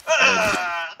 Hold.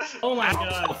 Oh my Oh,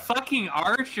 god. fucking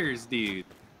archers, dude.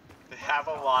 They have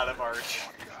a lot of archers.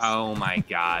 Oh my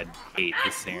god. Hate the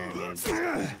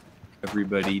Saranids.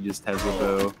 Everybody just has a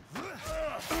bow.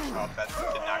 Oh, that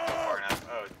did not go far enough.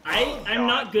 Oh, I'm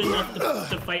not good enough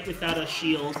to fight without a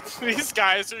shield. These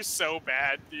guys are so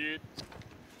bad, dude.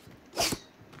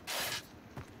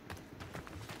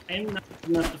 I'm not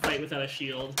good enough to fight without a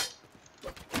shield.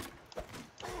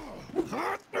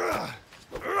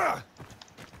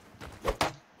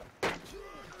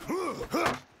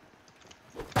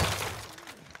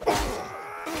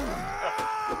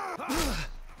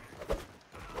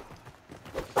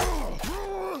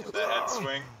 the head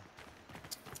swing.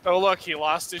 Oh look, he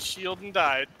lost his shield and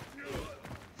died.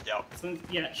 Yep. So,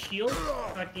 yeah, shield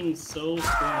fucking so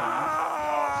strong.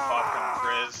 Oh, fuck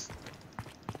him, Frizz.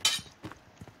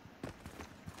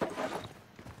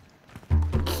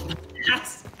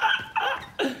 Yes!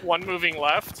 One moving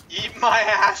left. Eat my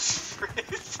ass,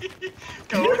 Frizzy.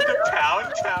 Go into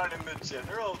Pound Town in the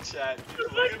general chat.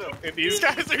 Dude, look at him. And these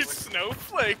guys are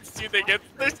snowflakes, dude. They get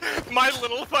this. My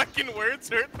little fucking words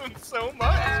hurt them so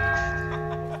much.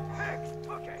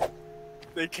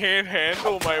 They can't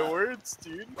handle my words,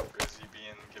 dude. Frizzy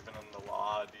being giving him the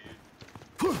law,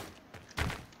 dude.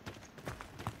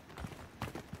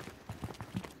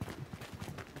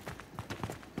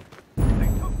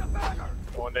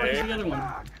 One Where's day. the other one?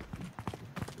 I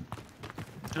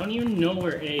don't even know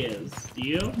where A is. Do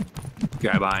you?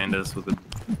 Guy behind us with a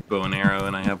bow and arrow,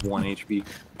 and I have 1 HP.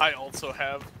 I also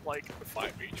have like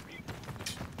 5 HP.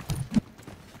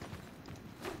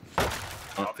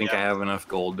 I don't think I have enough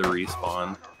gold to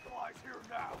respawn.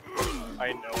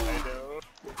 I know.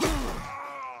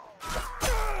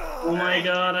 Oh my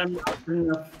god, I'm not good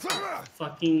enough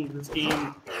fucking this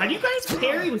game. How do you guys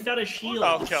parry without a shield?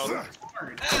 I'll kill him. It's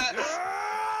hard.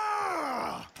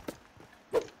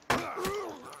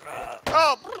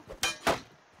 Oh!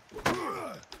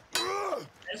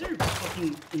 guys are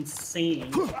fucking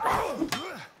insane.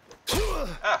 Ah. Dude,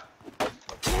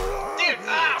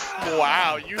 ah!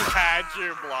 Wow, you had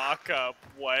your block up.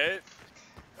 What?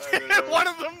 One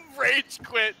of them rage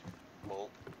quit. Lol.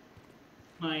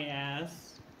 My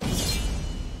ass.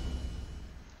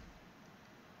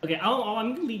 Okay,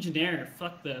 I'm Legionnaire.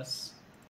 Fuck this.